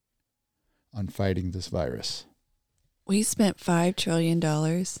 trillion on fighting this virus. We spent $5 trillion.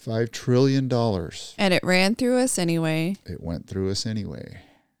 $5 trillion. And it ran through us anyway. It went through us anyway.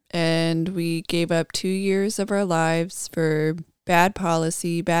 And we gave up 2 years of our lives for bad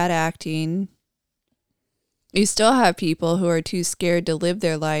policy, bad acting. You still have people who are too scared to live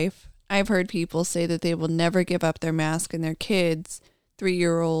their life. I've heard people say that they will never give up their mask, and their kids,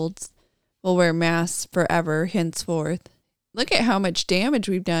 3-year-olds, will wear masks forever, henceforth. Look at how much damage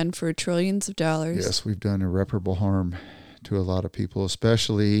we've done for trillions of dollars. Yes, we've done irreparable harm to a lot of people,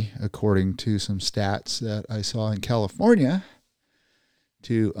 especially according to some stats that I saw in California,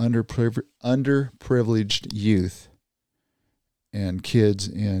 to underprivileged youth and kids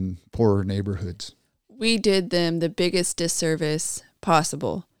in poorer neighborhoods. We did them the biggest disservice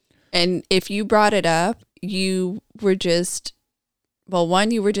possible. And if you brought it up, you were just, well,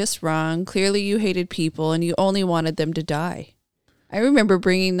 one, you were just wrong. Clearly you hated people and you only wanted them to die. I remember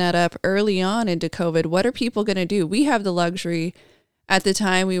bringing that up early on into COVID. What are people going to do? We have the luxury. At the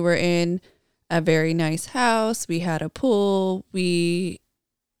time, we were in a very nice house. We had a pool. We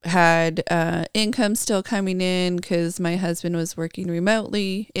had income still coming in because my husband was working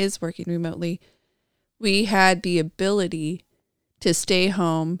remotely, is working remotely. We had the ability to stay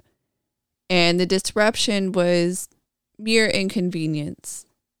home, and the disruption was mere inconvenience.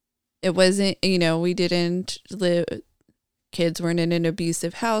 It wasn't, we didn't live, kids weren't in an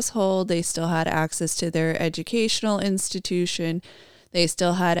abusive household. They still had access to their educational institution. They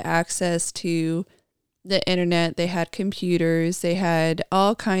still had access to the internet. They had computers. They had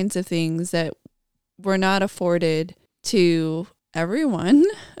all kinds of things that were not afforded to everyone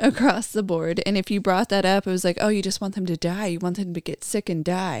across the board. And if you brought that up, it was like, oh, you just want them to die. You want them to get sick and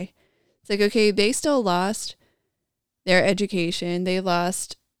die. It's like, okay, they still lost their education. They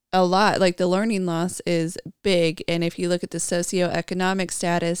lost a lot. Like the learning loss is big. And if you look at the socioeconomic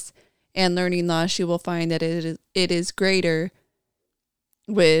status and learning loss, you will find that it is greater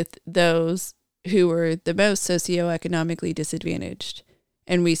with those who were the most socioeconomically disadvantaged.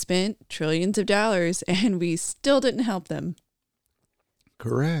 And we spent trillions of dollars and we still didn't help them.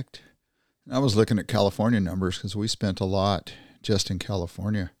 Correct. I was looking at California numbers because we spent a lot just in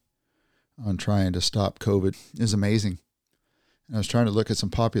California on trying to stop COVID. It's amazing. And I was trying to look at some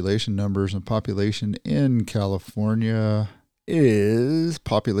population numbers, and population in California is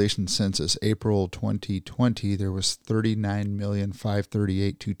population census April 2020. There was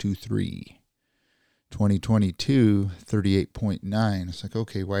 39,538,223. 2022, 38.9. It's like,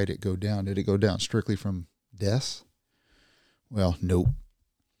 okay, why did it go down? Did it go down strictly from deaths? Well, nope.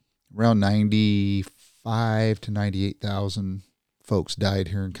 Around 95 to 98,000 folks died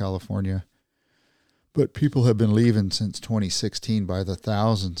here in California. But people have been leaving since 2016 by the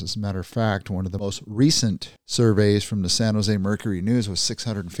thousands. As a matter of fact, one of the most recent surveys from the San Jose Mercury News was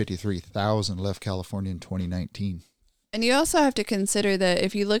 653,000 left California in 2019. And you also have to consider that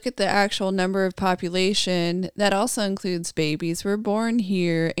if you look at the actual number of population, that also includes babies were born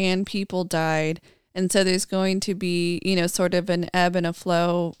here and people died. And so there's going to be, sort of an ebb and a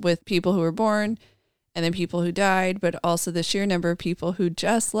flow with people who were born and then people who died, but also the sheer number of people who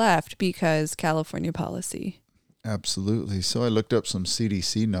just left because California policy. Absolutely. So I looked up some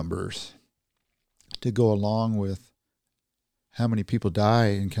CDC numbers to go along with how many people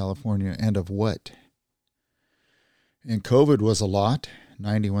die in California and of what. And COVID was a lot.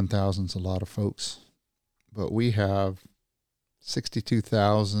 91,000 is a lot of folks. But we have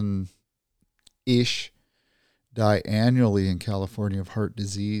 62,000-ish die annually in California of heart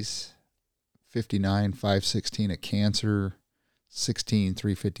disease, 59,516 of cancer,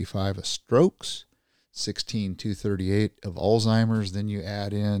 16,355 of strokes, 16,238 of Alzheimer's. Then you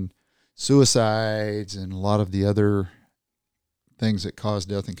add in suicides and a lot of the other things that cause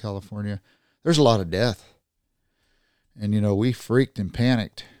death in California. There's a lot of death. And, we freaked and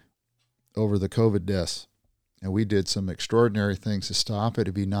panicked over the COVID deaths. And we did some extraordinary things to stop it.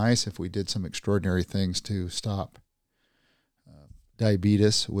 It'd be nice if we did some extraordinary things to stop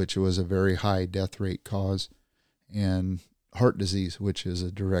diabetes, which was a very high death rate cause, and heart disease, which is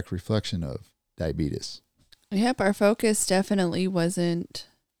a direct reflection of diabetes. Yep, our focus definitely wasn't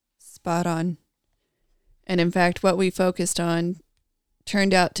spot on. And in fact, what we focused on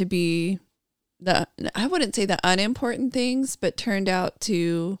turned out to be I wouldn't say the unimportant things, but turned out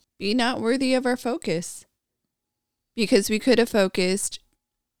to be not worthy of our focus. Because we could have focused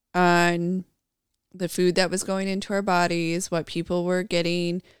on the food that was going into our bodies, what people were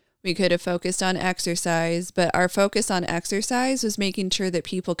getting. We could have focused on exercise, but our focus on exercise was making sure that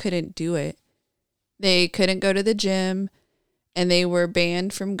people couldn't do it. They couldn't go to the gym, and they were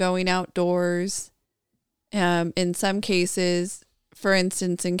banned from going outdoors. In some cases, for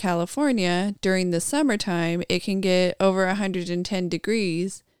instance, in California, during the summertime, it can get over 110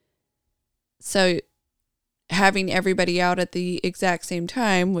 degrees. So having everybody out at the exact same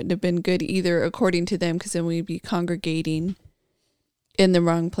time wouldn't have been good either, according to them, because then we'd be congregating in the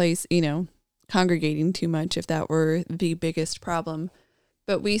wrong place, congregating too much if that were the biggest problem.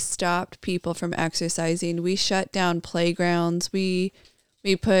 But we stopped people from exercising. We shut down playgrounds. We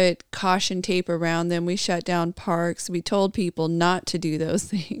put caution tape around them. We shut down parks. We told people not to do those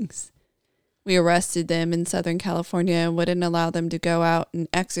things. We arrested them in Southern California and wouldn't allow them to go out and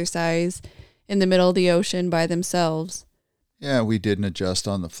exercise in the middle of the ocean by themselves. Yeah, we didn't adjust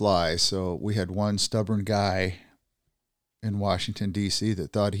on the fly. So we had one stubborn guy in Washington, D.C.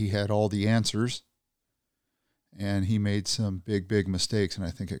 that thought he had all the answers. And he made some big, big mistakes. And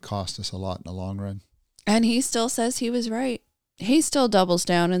I think it cost us a lot in the long run. And he still says he was right. He still doubles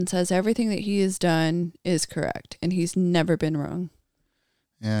down and says everything that he has done is correct, and he's never been wrong.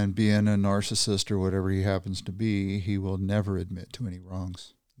 And being a narcissist or whatever he happens to be, he will never admit to any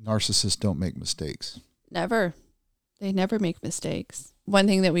wrongs. Narcissists don't make mistakes. Never. They never make mistakes. One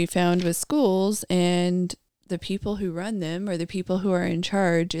thing that we found with schools and the people who run them or the people who are in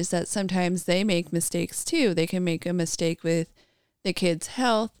charge is that sometimes they make mistakes too. They can make a mistake with the kids'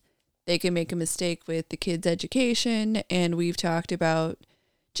 health. They can make a mistake with the kids' education, and we've talked about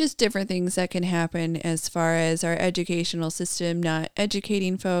just different things that can happen as far as our educational system not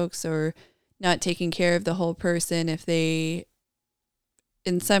educating folks or not taking care of the whole person. If they,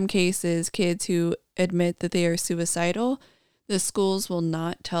 in some cases, kids who admit that they are suicidal, the schools will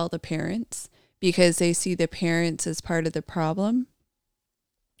not tell the parents because they see the parents as part of the problem.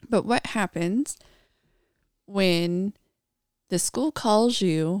 But what happens when the school calls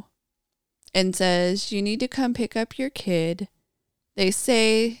you and says, you need to come pick up your kid? They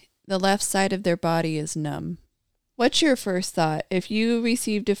say the left side of their body is numb. What's your first thought if you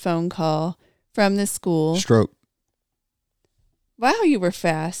received a phone call from the school? Stroke. Wow, you were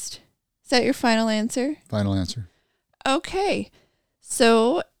fast. Is that your final answer? Final answer. Okay.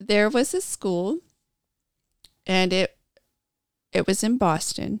 So there was a school, and it was in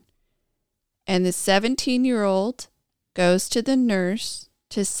Boston. And the 17-year-old goes to the nurse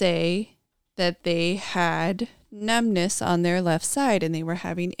to say that they had numbness on their left side and they were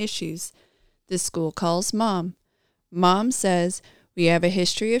having issues. The school calls mom. Mom says, we have a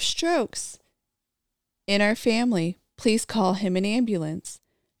history of strokes in our family. Please call him an ambulance.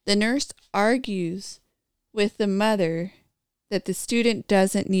 The nurse argues with the mother that the student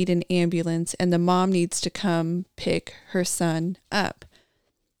doesn't need an ambulance and the mom needs to come pick her son up.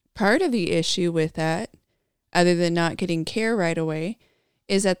 Part of the issue with that, other than not getting care right away,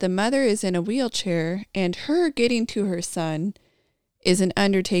 is that the mother is in a wheelchair and her getting to her son is an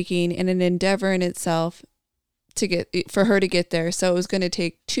undertaking and an endeavor in itself for her to get there. So it was going to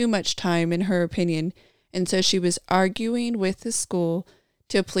take too much time, in her opinion, And so she was arguing with the school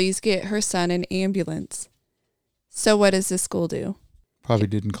to please get her son an ambulance. So what does the school do? Probably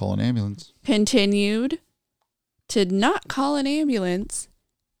didn't call an ambulance. Continued to not call an ambulance,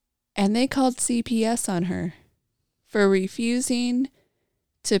 and they called CPS on her for refusing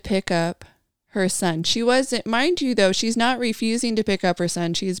to pick up her son. She wasn't, mind you though, she's not refusing to pick up her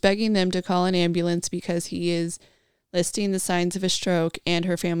son. She's begging them to call an ambulance because he is listing the signs of a stroke and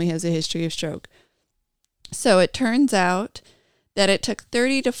her family has a history of stroke. So it turns out that it took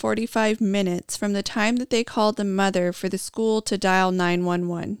 30 to 45 minutes from the time that they called the mother for the school to dial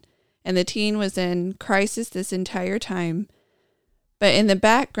 911. And the teen was in crisis this entire time. But in the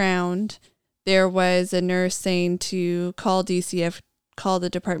background, there was a nurse saying to call DCF, call the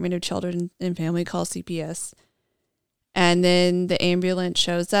Department of Children and Family, call CPS. And then the ambulance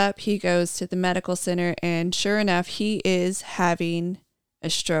shows up. He goes to the medical center, and sure enough, he is having a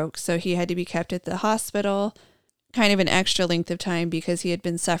stroke. So he had to be kept at the hospital, kind of an extra length of time because he had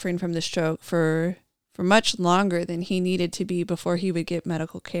been suffering from the stroke for much longer than he needed to be before he would get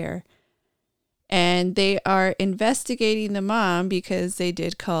medical care. And they are investigating the mom because they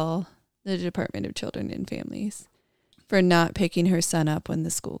did call the Department of Children and Families for not picking her son up when the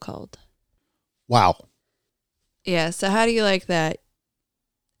school called. Wow. Yeah, so how do you like that?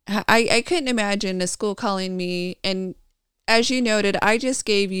 I couldn't imagine a school calling me, and as you noted, I just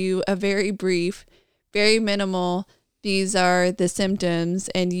gave you a very brief, very minimal, these are the symptoms,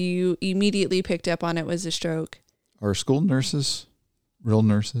 and you immediately picked up on it was a stroke. Are school nurses real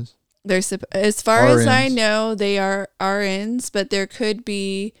nurses? They're, as far as I RNs. know, they are RNs, but there could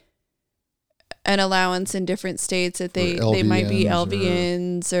be an allowance in different states that they might be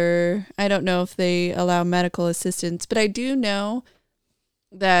LVNs or I don't know if they allow medical assistance, but I do know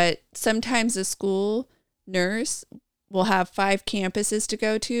that sometimes a school nurse will have 5 campuses to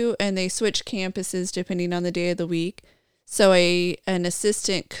go to, and they switch campuses depending on the day of the week. So an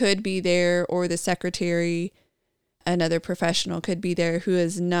assistant could be there, or the secretary, another professional could be there who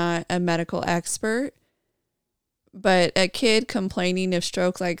is not a medical expert. But a kid complaining of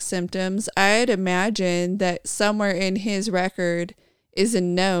stroke-like symptoms, I'd imagine that somewhere in his record is a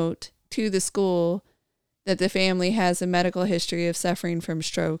note to the school that the family has a medical history of suffering from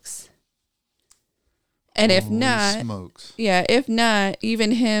strokes. And if Holy not, smokes. yeah, if not,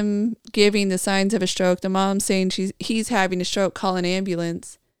 even him giving the signs of a stroke, the mom saying he's having a stroke, call an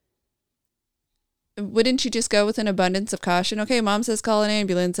ambulance. Wouldn't you just go with an abundance of caution? Okay, mom says call an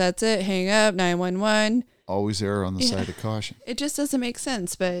ambulance. That's it. Hang up, 911. Always err on the side of caution. It just doesn't make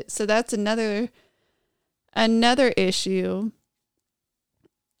sense. But so that's another issue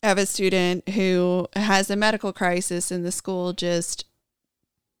of a student who has a medical crisis and the school just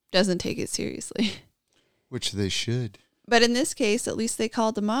doesn't take it seriously. Which they should. But in this case, at least they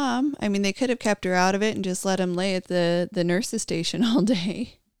called the mom. I mean, they could have kept her out of it and just let him lay at the nurse's station all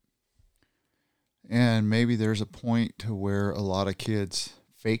day. And maybe there's a point to where a lot of kids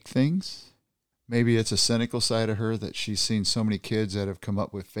fake things. Maybe it's a cynical side of her that she's seen so many kids that have come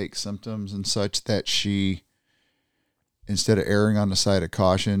up with fake symptoms and such that she, instead of erring on the side of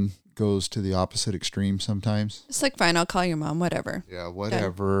caution, goes to the opposite extreme sometimes. It's like, fine, I'll call your mom, whatever. Yeah,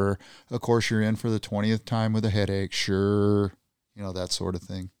 whatever. Of course, you're in for the 20th time with a headache. Sure. You know, that sort of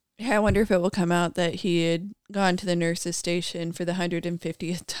thing. Yeah, I wonder if it will come out that he had gone to the nurse's station for the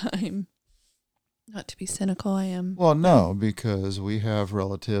 150th time. Not to be cynical, I am. Well, no, because we have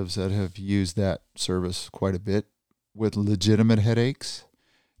relatives that have used that service quite a bit with legitimate headaches.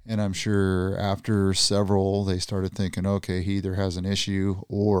 And I'm sure after several, they started thinking, okay, he either has an issue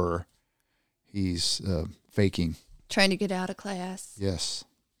or he's faking. Trying to get out of class. Yes.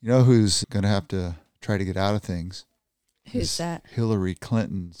 You know who's going to have to try to get out of things? Who's that? Hillary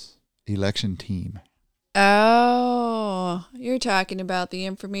Clinton's election team. Oh, you're talking about the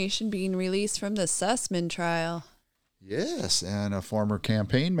information being released from the Sussman trial. Yes, and a former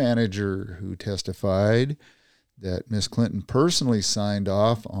campaign manager who testified that Miss Clinton personally signed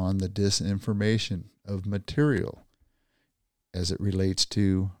off on the disinformation of material as it relates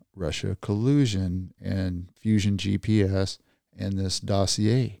to Russia collusion and Fusion GPS and this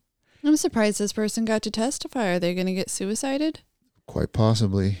dossier. I'm surprised this person got to testify. Are they going to get suicided? Quite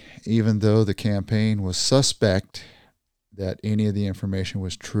possibly, even though the campaign was suspect that any of the information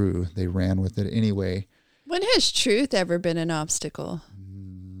was true, they ran with it anyway. When has truth ever been an obstacle?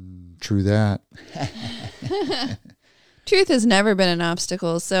 True that. Truth has never been an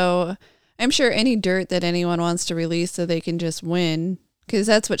obstacle, so I'm sure any dirt that anyone wants to release so they can just win, because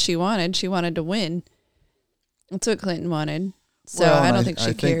that's what she wanted. She wanted to win. That's what Clinton wanted. So well, I don't think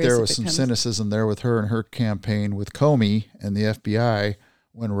she cares. I think there was some cynicism there with her and her campaign with Comey and the FBI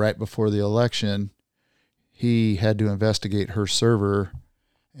when right before the election, he had to investigate her server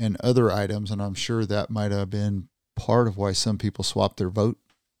and other items, and I'm sure that might have been part of why some people swapped their vote.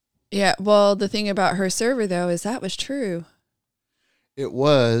 Yeah, well, the thing about her server, though, is that was true. It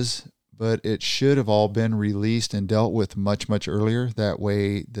was, but it should have all been released and dealt with much, much earlier. That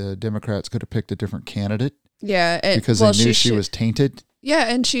way the Democrats could have picked a different candidate. Yeah. Because they knew she was tainted. Yeah,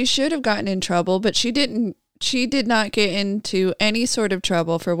 and she should have gotten in trouble, but she didn't. She did not get into any sort of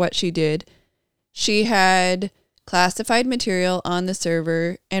trouble for what she did. She had classified material on the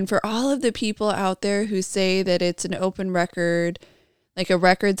server, and for all of the people out there who say that it's an open record, like a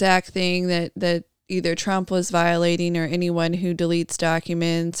Records Act thing that either Trump was violating, or anyone who deletes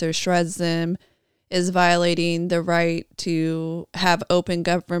documents or shreds them is violating the right to have open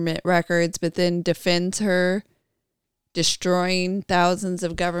government records, but then defends her destroying thousands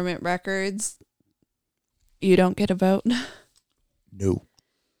of government records, you don't get a vote. No.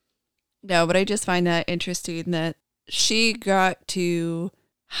 No, but I just find that interesting that she got to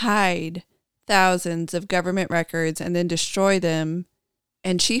hide thousands of government records and then destroy them,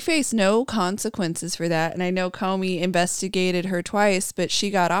 and she faced no consequences for that. And I know Comey investigated her twice, but she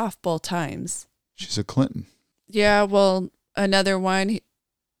got off both times. She's a Clinton. Yeah, well, another one,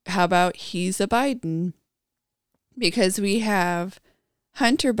 how about he's a Biden? Because we have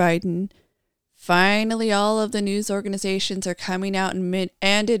Hunter Biden. Finally, all of the news organizations are coming out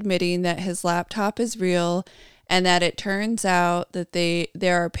and admitting that his laptop is real, and that it turns out that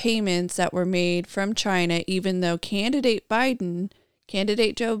there are payments that were made from China, even though candidate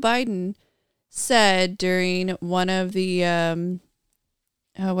Joe Biden, said during one of the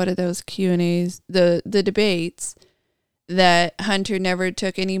what are those Q&As, the debates, that Hunter never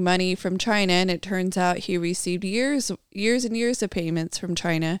took any money from China, and it turns out he received years and years of payments from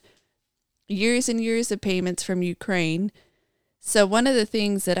China. Years and years of payments from Ukraine. So one of the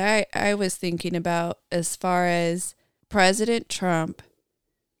things that I was thinking about, as far as President Trump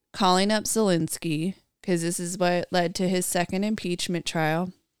calling up Zelensky, because this is what led to his second impeachment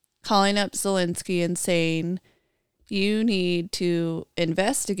trial, calling up Zelensky and saying, you need to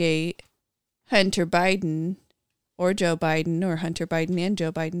investigate Hunter Biden or Joe Biden, or Hunter Biden and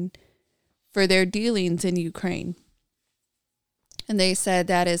Joe Biden, for their dealings in Ukraine. And they said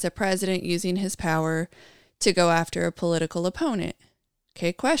that is a president using his power to go after a political opponent.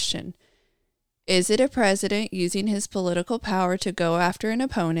 Okay, question. Is it a president using his political power to go after an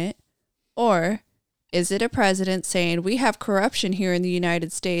opponent? Or is it a president saying, we have corruption here in the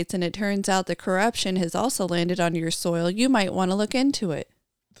United States, and it turns out the corruption has also landed on your soil. You might want to look into it.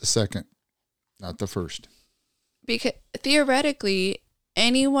 The second, not the first. Because theoretically,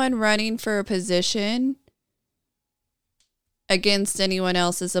 anyone running for a position against anyone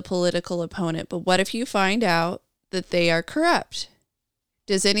else is a political opponent. But what if you find out that they are corrupt?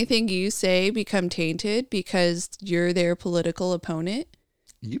 Does anything you say become tainted because you're their political opponent?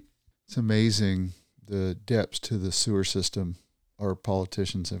 Yep. It's amazing the depths to the sewer system our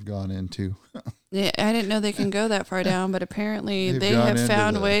politicians have gone into. Yeah, I didn't know they can go that far down, but apparently they have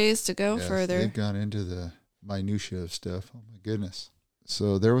found ways to go further. They've gone into the minutia of stuff. Oh my goodness.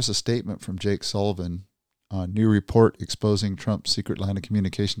 So there was a statement from Jake Sullivan on new report exposing Trump's secret line of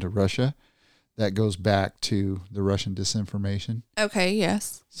communication to Russia. That goes back to the Russian disinformation. Okay,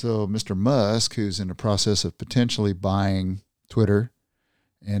 yes. So Mr. Musk, who's in the process of potentially buying Twitter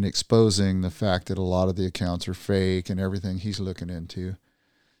and exposing the fact that a lot of the accounts are fake and everything he's looking into.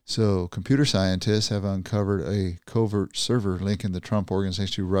 So computer scientists have uncovered a covert server linking the Trump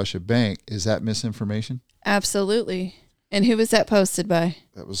organization to Russia Bank. Is that misinformation? Absolutely. And who was that posted by?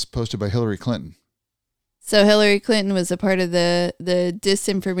 That was posted by Hillary Clinton. So Hillary Clinton was a part of the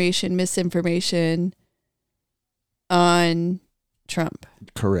disinformation, misinformation on Trump.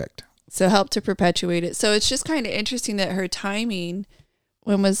 Correct. So helped to perpetuate it. So it's just kind of interesting that her timing,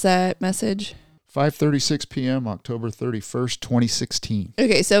 when was that message? 5:36 p.m., October 31st, 2016.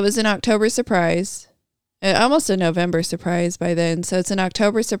 Okay, so it was an October surprise. Almost a November surprise by then. So it's an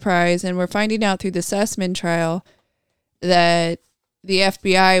October surprise, and we're finding out through the Sussman trial that the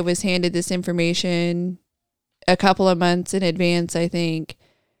FBI was handed this information a couple of months in advance, I think.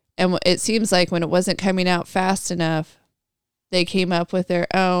 And it seems like when it wasn't coming out fast enough, they came up with their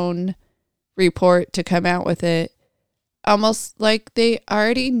own report to come out with it. Almost like they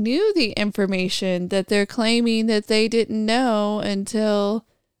already knew the information that they're claiming that they didn't know until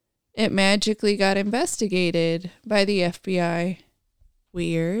it magically got investigated by the FBI.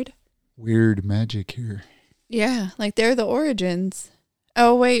 Weird. Weird magic here. Yeah, like they're the origins.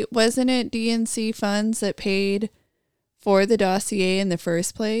 Oh, wait, wasn't it DNC funds that paid for the dossier in the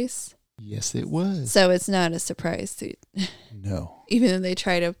first place? Yes, it was. So it's not a surprise. No. Even though they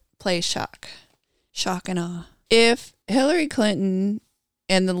try to play shock. Shock and awe. If Hillary Clinton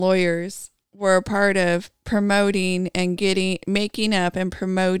and the lawyers were a part of promoting and making up and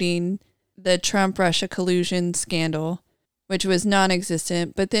promoting the Trump-Russia collusion scandal, which was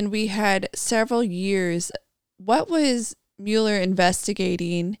non-existent, but then we had several years. What was Mueller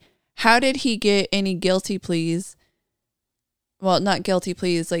investigating? How did he get any guilty pleas? Well, not guilty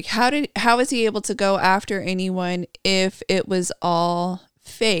pleas. Like, how was he able to go after anyone if it was all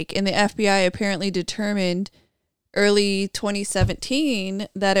fake? And the FBI apparently determined early 2017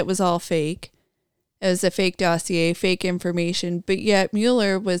 that it was all fake. It was a fake dossier, fake information, but yet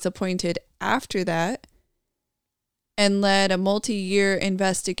Mueller was appointed after that and led a multi-year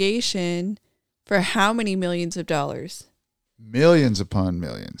investigation for how many millions of dollars? Millions upon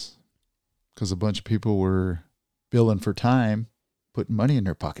millions. Because a bunch of people were billing for time, putting money in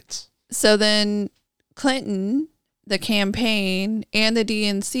their pockets. So then Clinton, the campaign, and the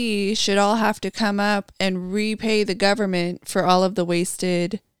DNC should all have to come up and repay the government for all of the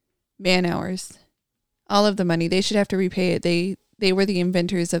wasted man hours. All of the money. They should have to repay it. They were the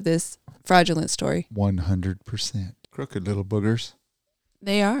inventors of this fraudulent story. 100%. Crooked little boogers.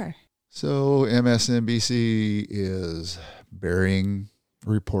 They are. So MSNBC is burying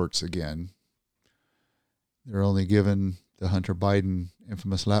reports again. They're only giving the Hunter Biden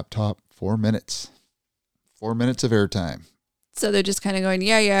infamous laptop 4 minutes. 4 minutes of airtime. So they're just kind of going,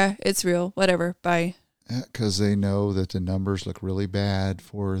 yeah, it's real. Whatever. Bye. Because they know that the numbers look really bad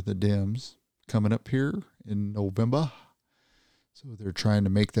for the Dems coming up here in November. So they're trying to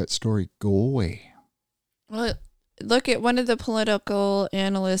make that story go away. Well, look at one of the political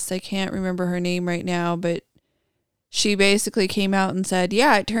analysts. I can't remember her name right now, but she basically came out and said,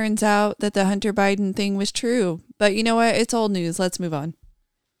 yeah, it turns out that the Hunter Biden thing was true. But you know what? It's old news. Let's move on.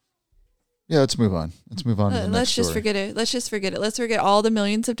 Yeah, let's move on. Let's move on to the next Let's just story. forget it. Let's just forget it. Let's forget all the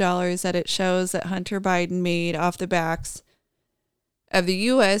millions of dollars that it shows that Hunter Biden made off the backs of the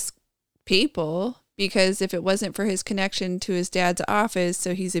U.S. people, because if it wasn't for his connection to his dad's office,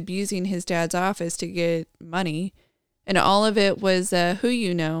 so he's abusing his dad's office to get money, and all of it was who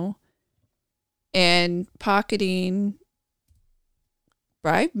you know, and pocketing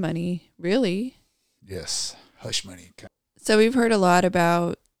bribe money, really. Yes, hush money. So we've heard a lot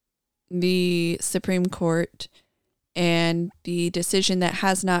about the Supreme Court and the decision that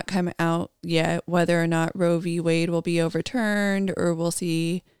has not come out yet, whether or not Roe v. Wade will be overturned or we'll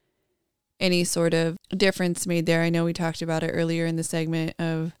see any sort of difference made there. I know we talked about it earlier in the segment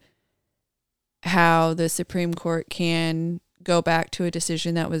of how the Supreme Court can go back to a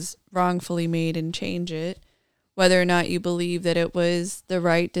decision that was wrongfully made and change it. Whether or not you believe that it was the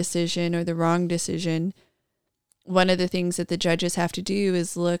right decision or the wrong decision, one of the things that the judges have to do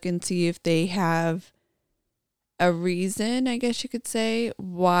is look and see if they have a reason, I guess you could say,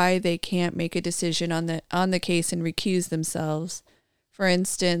 why they can't make a decision on the case and recuse themselves. For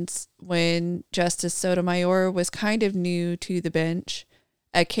instance, when Justice Sotomayor was kind of new to the bench,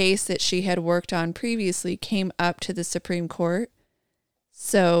 a case that she had worked on previously came up to the Supreme Court.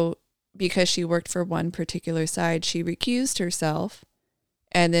 So because she worked for one particular side, she recused herself,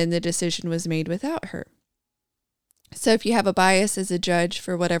 and then the decision was made without her. So if you have a bias as a judge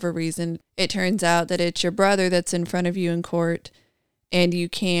for whatever reason, it turns out that it's your brother that's in front of you in court and you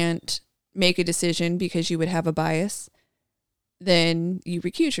can't make a decision because you would have a bias, then you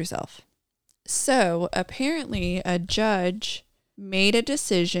recuse yourself. So apparently a judge made a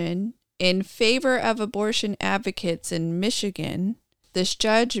decision in favor of abortion advocates in Michigan. This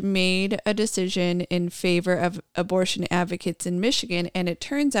judge made a decision in favor of abortion advocates in Michigan, and it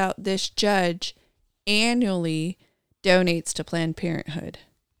turns out this judge annually donates to Planned Parenthood.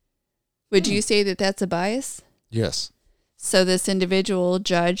 Would you say that that's a bias? Yes. So this individual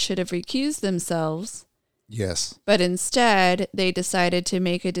judge should have recused themselves. Yes. But instead, they decided to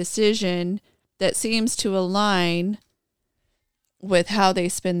make a decision that seems to align with how they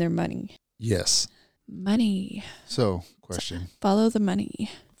spend their money. Yes. Money. So, question. Follow the money.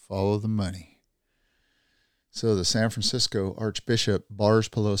 Follow the money. So the San Francisco Archbishop bars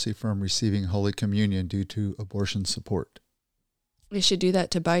Pelosi from receiving Holy Communion due to abortion support. We should do that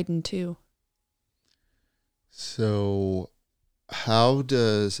to Biden too. So how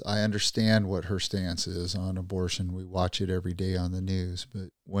does, I understand what her stance is on abortion. We watch it every day on the news.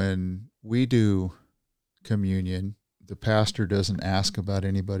 But when we do communion, the pastor doesn't ask about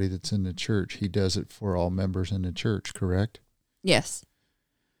anybody that's in the church. He does it for all members in the church, correct? Yes.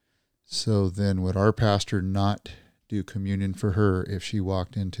 So then would our pastor not do communion for her if she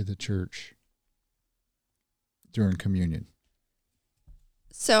walked into the church during communion?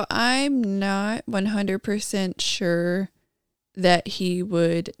 So I'm not 100% sure that he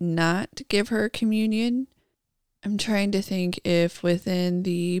would not give her communion. I'm trying to think if within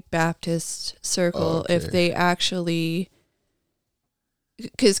the Baptist circle, if Okay. they actually,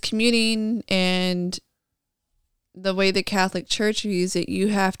 because communing and the way the Catholic Church views it, you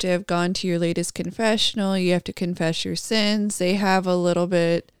have to have gone to your latest confessional. You have to confess your sins. They have a little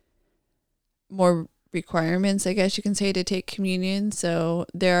bit more requirements, I guess you can say, to take communion. So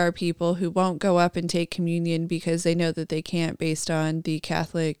there are people who won't go up and take communion because they know that they can't based on the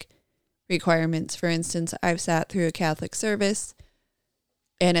Catholic requirements. For instance, I've sat through a Catholic service,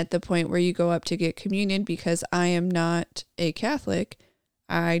 and at the point where you go up to get communion, because I am not a Catholic,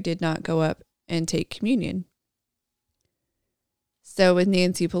 I did not go up and take communion. So with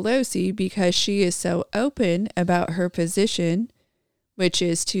Nancy Pelosi, because she is so open about her position, which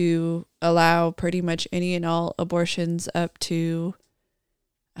is to allow pretty much any and all abortions up to,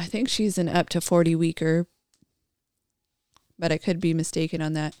 I think she's an up to 40 weeker, but I could be mistaken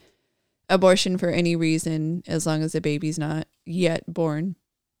on that. Abortion for any reason, as long as the baby's not yet born.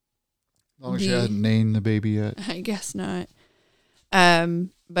 As long as you hadn't named the baby yet. I guess not.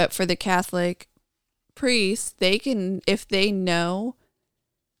 But for the Catholic priests, they can, if they know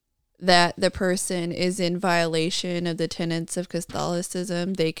that the person is in violation of the tenets of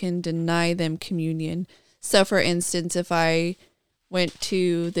Catholicism, they can deny them communion. So for instance, if I went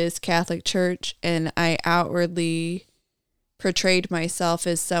to this Catholic church and I outwardly portrayed myself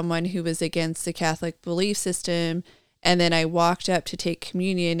as someone who was against the Catholic belief system, and then I walked up to take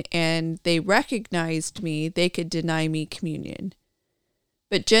communion and they recognized me, they could deny me communion.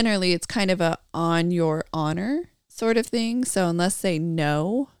 But generally it's kind of a on your honor sort of thing. So unless they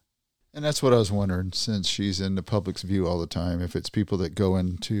know. And that's what I was wondering, since she's in the public's view all the time, if it's people that go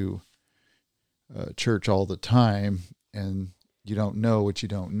into church all the time and you don't know what you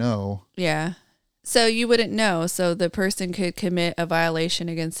don't know. Yeah. So you wouldn't know. So the person could commit a violation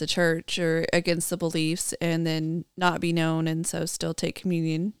against the church or against the beliefs and then not be known, and so still take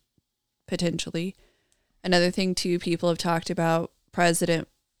communion, potentially. Another thing, too, people have talked about Biden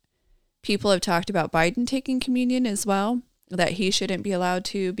taking communion as well, that he shouldn't be allowed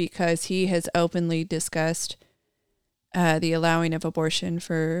to because he has openly discussed the allowing of abortion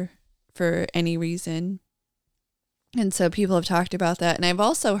for any reason. And so people have talked about that. And I've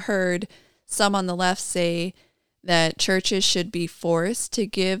also heard some on the left say that churches should be forced to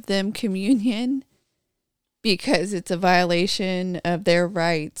give them communion because it's a violation of their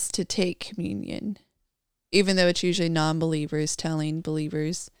rights to take communion, even though it's usually non-believers telling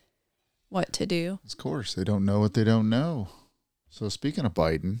believers what to do. Of course, they don't know what they don't know. So speaking of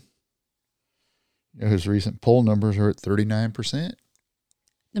Biden, his recent poll numbers are at 39%.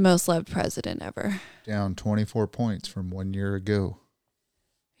 The most loved president ever. Down 24 points from 1 year ago.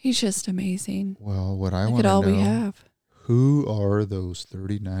 He's just amazing. Well, what I Look want at to all know, we have. who are those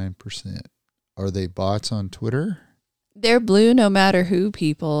 39%? Are they bots on Twitter? They're blue no matter who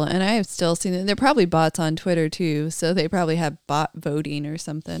people, and I have still seen them. They're probably bots on Twitter too, so they probably have bot voting or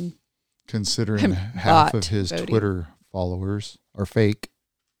something. Considering half of his voting. Twitter followers are fake,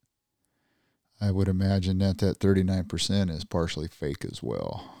 I would imagine that 39% is partially fake as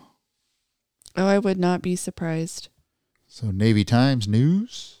well. Oh, I would not be surprised. So Navy Times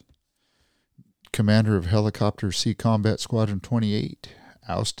News, commander of Helicopter Sea Combat Squadron 28,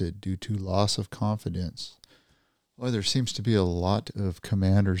 ousted due to loss of confidence. Well, there seems to be a lot of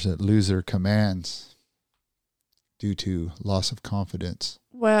commanders that lose their commands due to loss of confidence.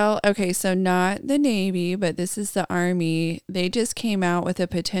 Well, okay, so not the Navy, but this is the Army. They just came out with a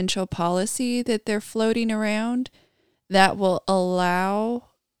potential policy that they're floating around that will allow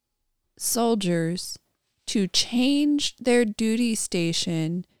soldiers to change their duty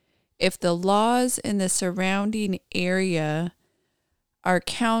station if the laws in the surrounding area are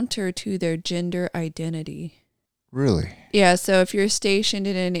counter to their gender identity. Really? Yeah, so if you're stationed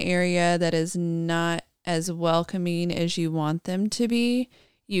in an area that is not as welcoming as you want them to be,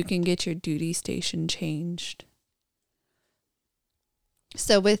 you can get your duty station changed.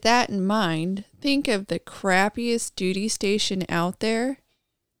 So with that in mind, think of the crappiest duty station out there.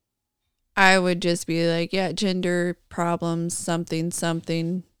 I would just be like, yeah, gender problems,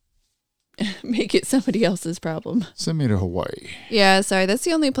 something. Make it somebody else's problem. Send me to Hawaii. Yeah, sorry. That's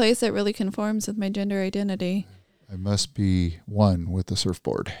the only place that really conforms with my gender identity. I must be one with the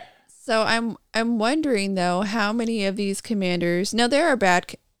surfboard. So I'm wondering though, how many of these commanders? Now there are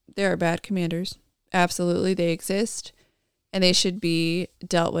bad commanders. Absolutely, they exist, and they should be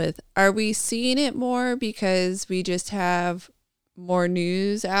dealt with. Are we seeing it more because we just have more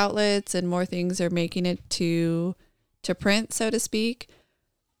news outlets and more things are making it to print, so to speak?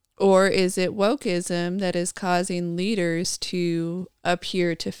 Or is it wokeism that is causing leaders to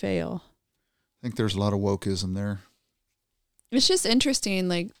appear to fail? I think there's a lot of wokeism there. It's just interesting.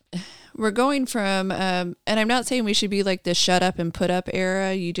 Like, we're going from, and I'm not saying we should be like the shut up and put up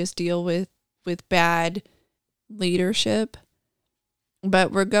era. You just deal with bad leadership.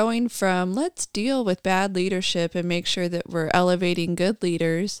 But we're going from let's deal with bad leadership and make sure that we're elevating good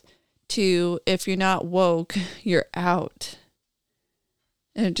leaders to if you're not woke, you're out.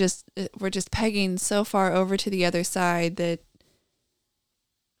 And we're just pegging so far over to the other side that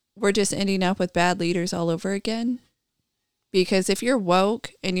we're just ending up with bad leaders all over again. Because if you're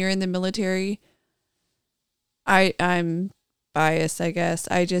woke and you're in the military, I'm biased, I guess.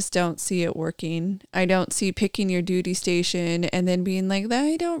 I just don't see it working. I don't see picking your duty station and then being like,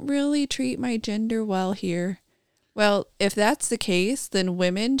 I don't really treat my gender well here. Well, if that's the case, then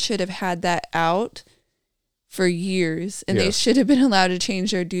women should have had that out for years, and they should have been allowed to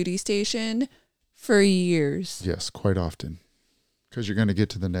change their duty station for years. Yes, quite often. Because you're going to get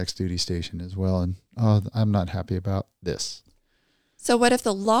to the next duty station as well, and I'm not happy about this. So what if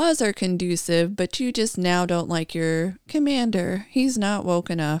the laws are conducive, but you just now don't like your commander? He's not woke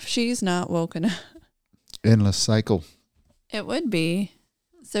enough. She's not woke enough. Endless cycle. It would be.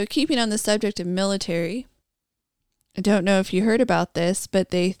 So keeping on the subject of military, I don't know if you heard about this,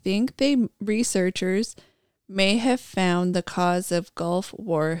 but they think researchers may have found the cause of Gulf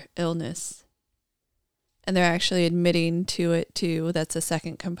War illness. And they're actually admitting to it too. That's a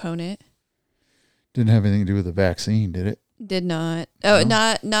second component. Didn't have anything to do with the vaccine, did it? Did not. Oh,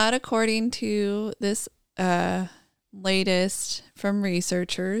 no? not according to this latest from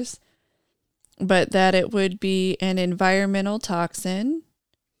researchers, but that it would be an environmental toxin.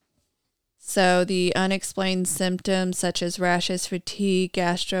 So the unexplained symptoms such as rashes, fatigue,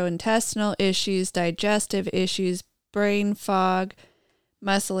 gastrointestinal issues, digestive issues, brain fog,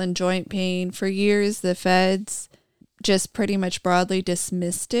 muscle and joint pain. For years, the feds just pretty much broadly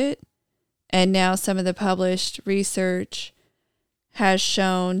dismissed it. And now some of the published research has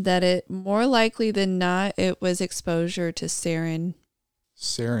shown that it more likely than not, it was exposure to sarin.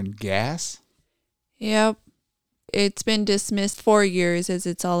 Sarin gas? Yep. It's been dismissed for years as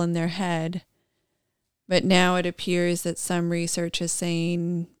it's all in their head. But now it appears that some research is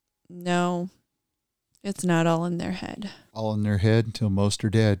saying, no, it's not all in their head. All in their head until most are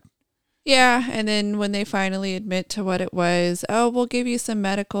dead. Yeah, and then when they finally admit to what it was, we'll give you some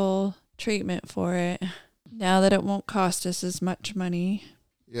medical treatment for it. Now that it won't cost us as much money.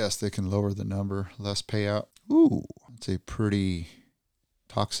 Yes, they can lower the number, less payout. Ooh, it's a pretty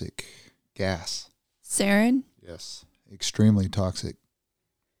toxic gas. Sarin? Yes, extremely toxic.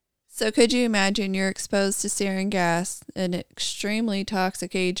 So could you imagine you're exposed to sarin gas, an extremely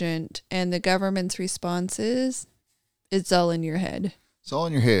toxic agent, and the government's response is, it's all in your head. It's all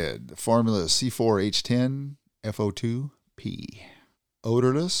in your head. The formula is C4H10FO2P.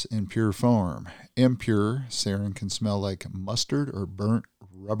 Odorless in pure form. Impure, sarin can smell like mustard or burnt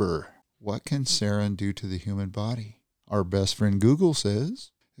rubber. What can sarin do to the human body? Our best friend Google says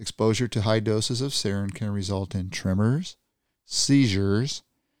exposure to high doses of sarin can result in tremors, seizures,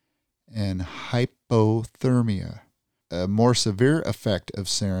 and hypothermia. A more severe effect of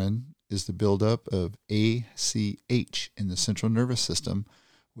sarin is the buildup of ACH in the central nervous system,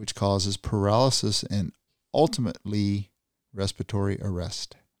 which causes paralysis and ultimately respiratory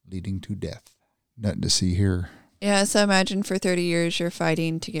arrest, leading to death. Nothing to see here. Yeah, so imagine for 30 years you're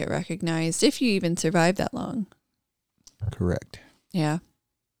fighting to get recognized, if you even survive that long. Correct. Yeah.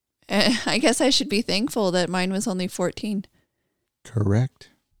 I guess I should be thankful that mine was only 14. Correct.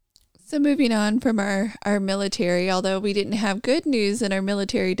 So moving on from our military, although we didn't have good news in our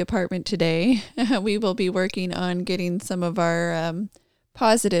military department today, we will be working on getting some of our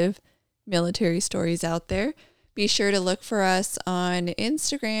positive military stories out there. Be sure to look for us on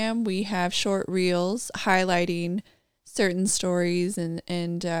Instagram. We have short reels highlighting certain stories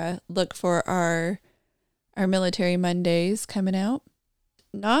and look for our Military Mondays coming out.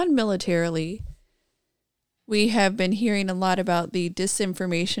 Non-militarily, we have been hearing a lot about the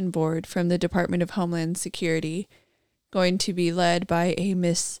disinformation board from the Department of Homeland Security, going to be led by a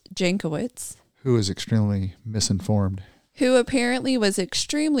Miss Jankowicz. Who is extremely misinformed. Who apparently was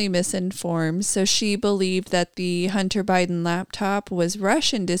extremely misinformed. So she believed that the Hunter Biden laptop was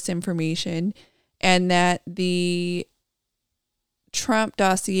Russian disinformation and that the Trump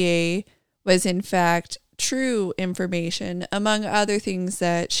dossier was in fact true information, among other things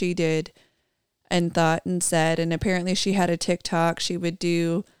that she did and thought and said. And apparently she had a TikTok. She would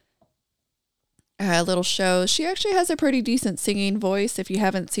do little shows. She actually has a pretty decent singing voice. If you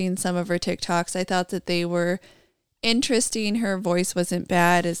haven't seen some of her TikToks, I thought that they were interesting. Her voice wasn't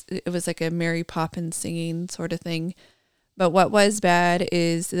bad. It was like a Mary Poppins singing sort of thing. But what was bad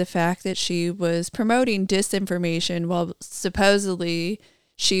is the fact that she was promoting disinformation while supposedly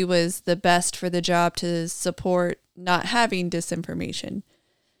she was the best for the job to support not having disinformation.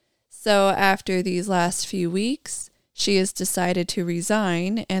 So after these last few weeks, she has decided to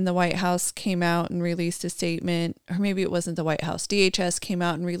resign, and the White House came out and released a statement, or maybe it wasn't the White House. DHS came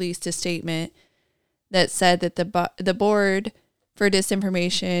out and released a statement that said that the board for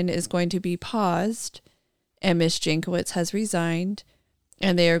disinformation is going to be paused, and Ms. Jankowicz has resigned,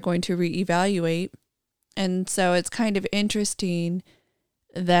 and they are going to reevaluate. And so it's kind of interesting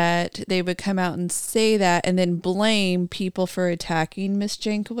that they would come out and say that and then blame people for attacking Ms.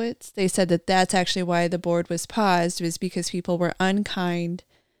 Jankowicz. They said that that's actually why the board was paused, was because people were unkind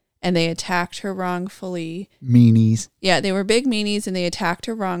and they attacked her wrongfully. Meanies. Yeah, they were big meanies and they attacked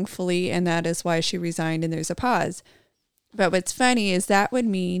her wrongfully, and that is why she resigned and there's a pause. But what's funny is that would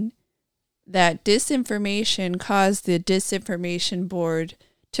mean that disinformation caused the disinformation board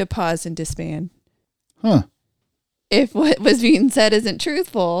to pause and disband. Huh. If what was being said isn't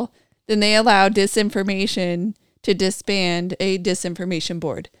truthful, then they allow disinformation to disband a disinformation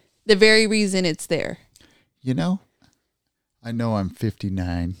board. The very reason it's there. You know, I know I'm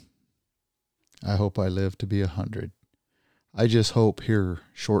 59. I hope I live to be 100. I just hope here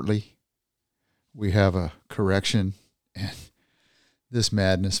shortly we have a correction and this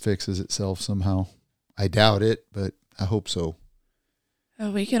madness fixes itself somehow. I doubt it, but I hope so.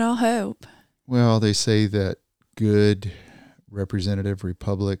 Oh, we can all hope. Well, they say that good representative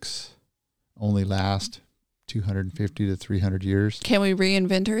republics only last 250 to 300 years. Can we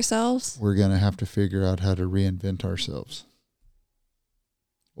reinvent ourselves? We're going to have to figure out how to reinvent ourselves.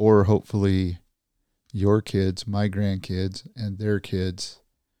 Or hopefully your kids, my grandkids, and their kids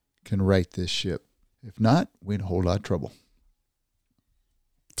can right this ship. If not, we're in a whole lot of trouble.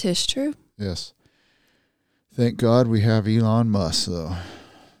 'Tis true. Yes. Thank God we have Elon Musk, though.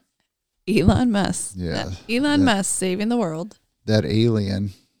 Elon Musk. Yeah. Elon Musk saving the world. That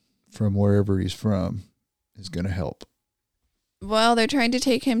alien from wherever he's from is going to help. Well, they're trying to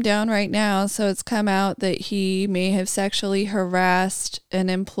take him down right now, so it's come out that he may have sexually harassed an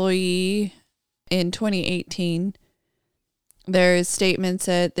employee in 2018. There's statements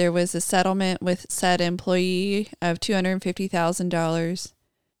that there was a settlement with said employee of $250,000,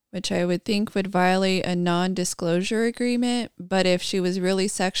 which I would think would violate a non-disclosure agreement. But if she was really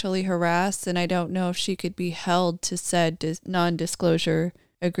sexually harassed, then I don't know if she could be held to said non-disclosure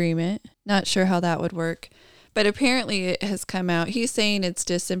agreement. Not sure how that would work. But apparently it has come out. He's saying it's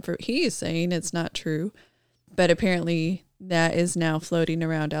He's saying it's not true. But apparently that is now floating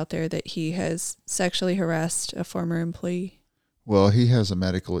around out there that he has sexually harassed a former employee. Well, he has a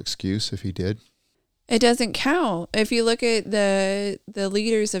medical excuse if he did. It doesn't count. If you look at the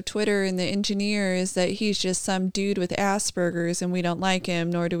leaders of Twitter and the engineers, that he's just some dude with Asperger's and we don't like him,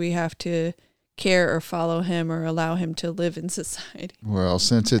 nor do we have to care or follow him or allow him to live in society. Well,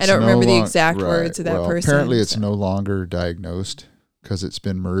 since it's I don't remember the exact words of that person. Apparently it's no longer diagnosed because it's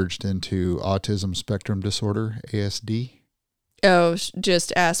been merged into autism spectrum disorder, ASD. Oh,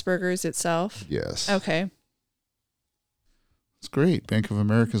 just Asperger's itself? Yes. Okay. It's great. Bank of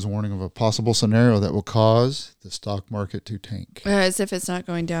America's warning of a possible scenario that will cause the stock market to tank. As if it's not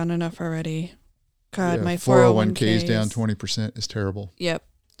going down enough already. God, Yeah, my 401k 401ks is down 20% is terrible. Yep.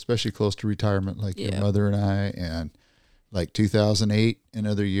 Especially close to retirement like your Yep. mother and I. And like 2008 and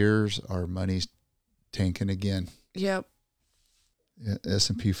other years, our money's tanking again. Yep.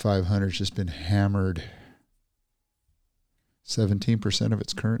 S&P 500 has just been hammered. 17% of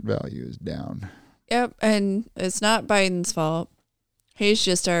its current value is down. Yep. And it's not Biden's fault. He's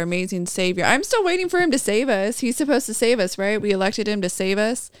just our amazing savior. I'm still waiting for him to save us. He's supposed to save us, right? We elected him to save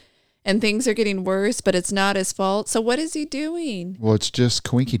us. And things are getting worse, but it's not his fault. So what is he doing? Well, it's just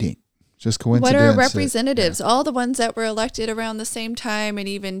coinky-dink. Just coincidence. What are that- representatives? All the ones that were elected around the same time and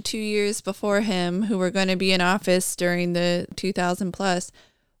even 2 years before him who were going to be in office during the 2000 plus.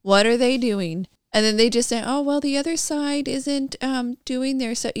 What are they doing? And then they just say, oh, well, the other side isn't doing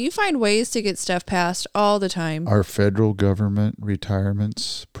their stuff. You find ways to get stuff passed all the time. Are federal government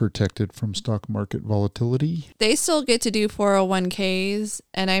retirements protected from stock market volatility? They still get to do 401ks,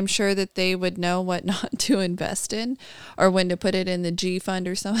 and I'm sure that they would know what not to invest in or when to put it in the G fund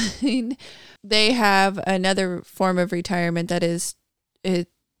or something. They have another form of retirement that is,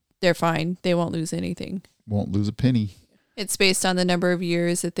 they're fine. They won't lose anything. Won't lose a penny. It's based on the number of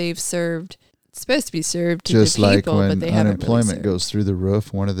years that they've served. It's supposed to be served to Just the like people, when but they haven't unemployment really served. goes through the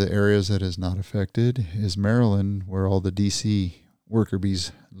roof, one of the areas that is not affected is Maryland, where all the DC worker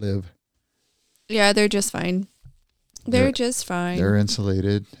bees live. Yeah, they're just fine. They're just fine. They're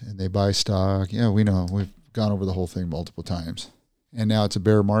insulated and they buy stock. Yeah, we know. We've gone over the whole thing multiple times. And now it's a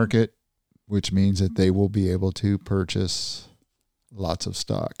bear market, which means that they will be able to purchase lots of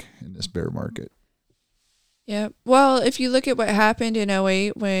stock in this bear market. Yeah. Well, if you look at what happened in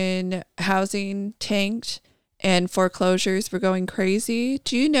 2008 when housing tanked and foreclosures were going crazy,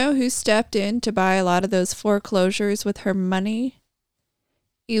 do you know who stepped in to buy a lot of those foreclosures with her money?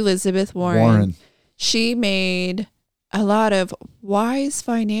 Elizabeth Warren. She made a lot of wise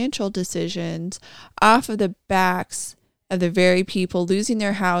financial decisions off of the backs of the very people losing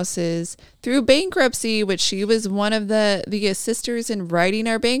their houses through bankruptcy, which she was one of the assisters in writing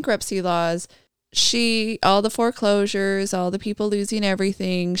our bankruptcy laws. All the foreclosures, all the people losing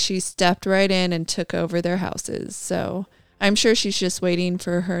everything, she stepped right in and took over their houses. So I'm sure she's just waiting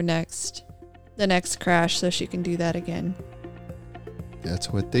for the next crash so she can do that again.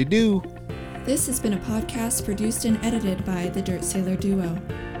 That's what they do. This has been a podcast produced and edited by the Dirt Sailor Duo.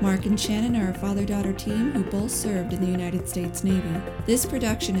 Mark and Shannon are a father-daughter team who both served in the United States Navy. This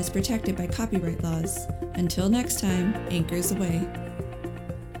production is protected by copyright laws. Until next time, anchors away.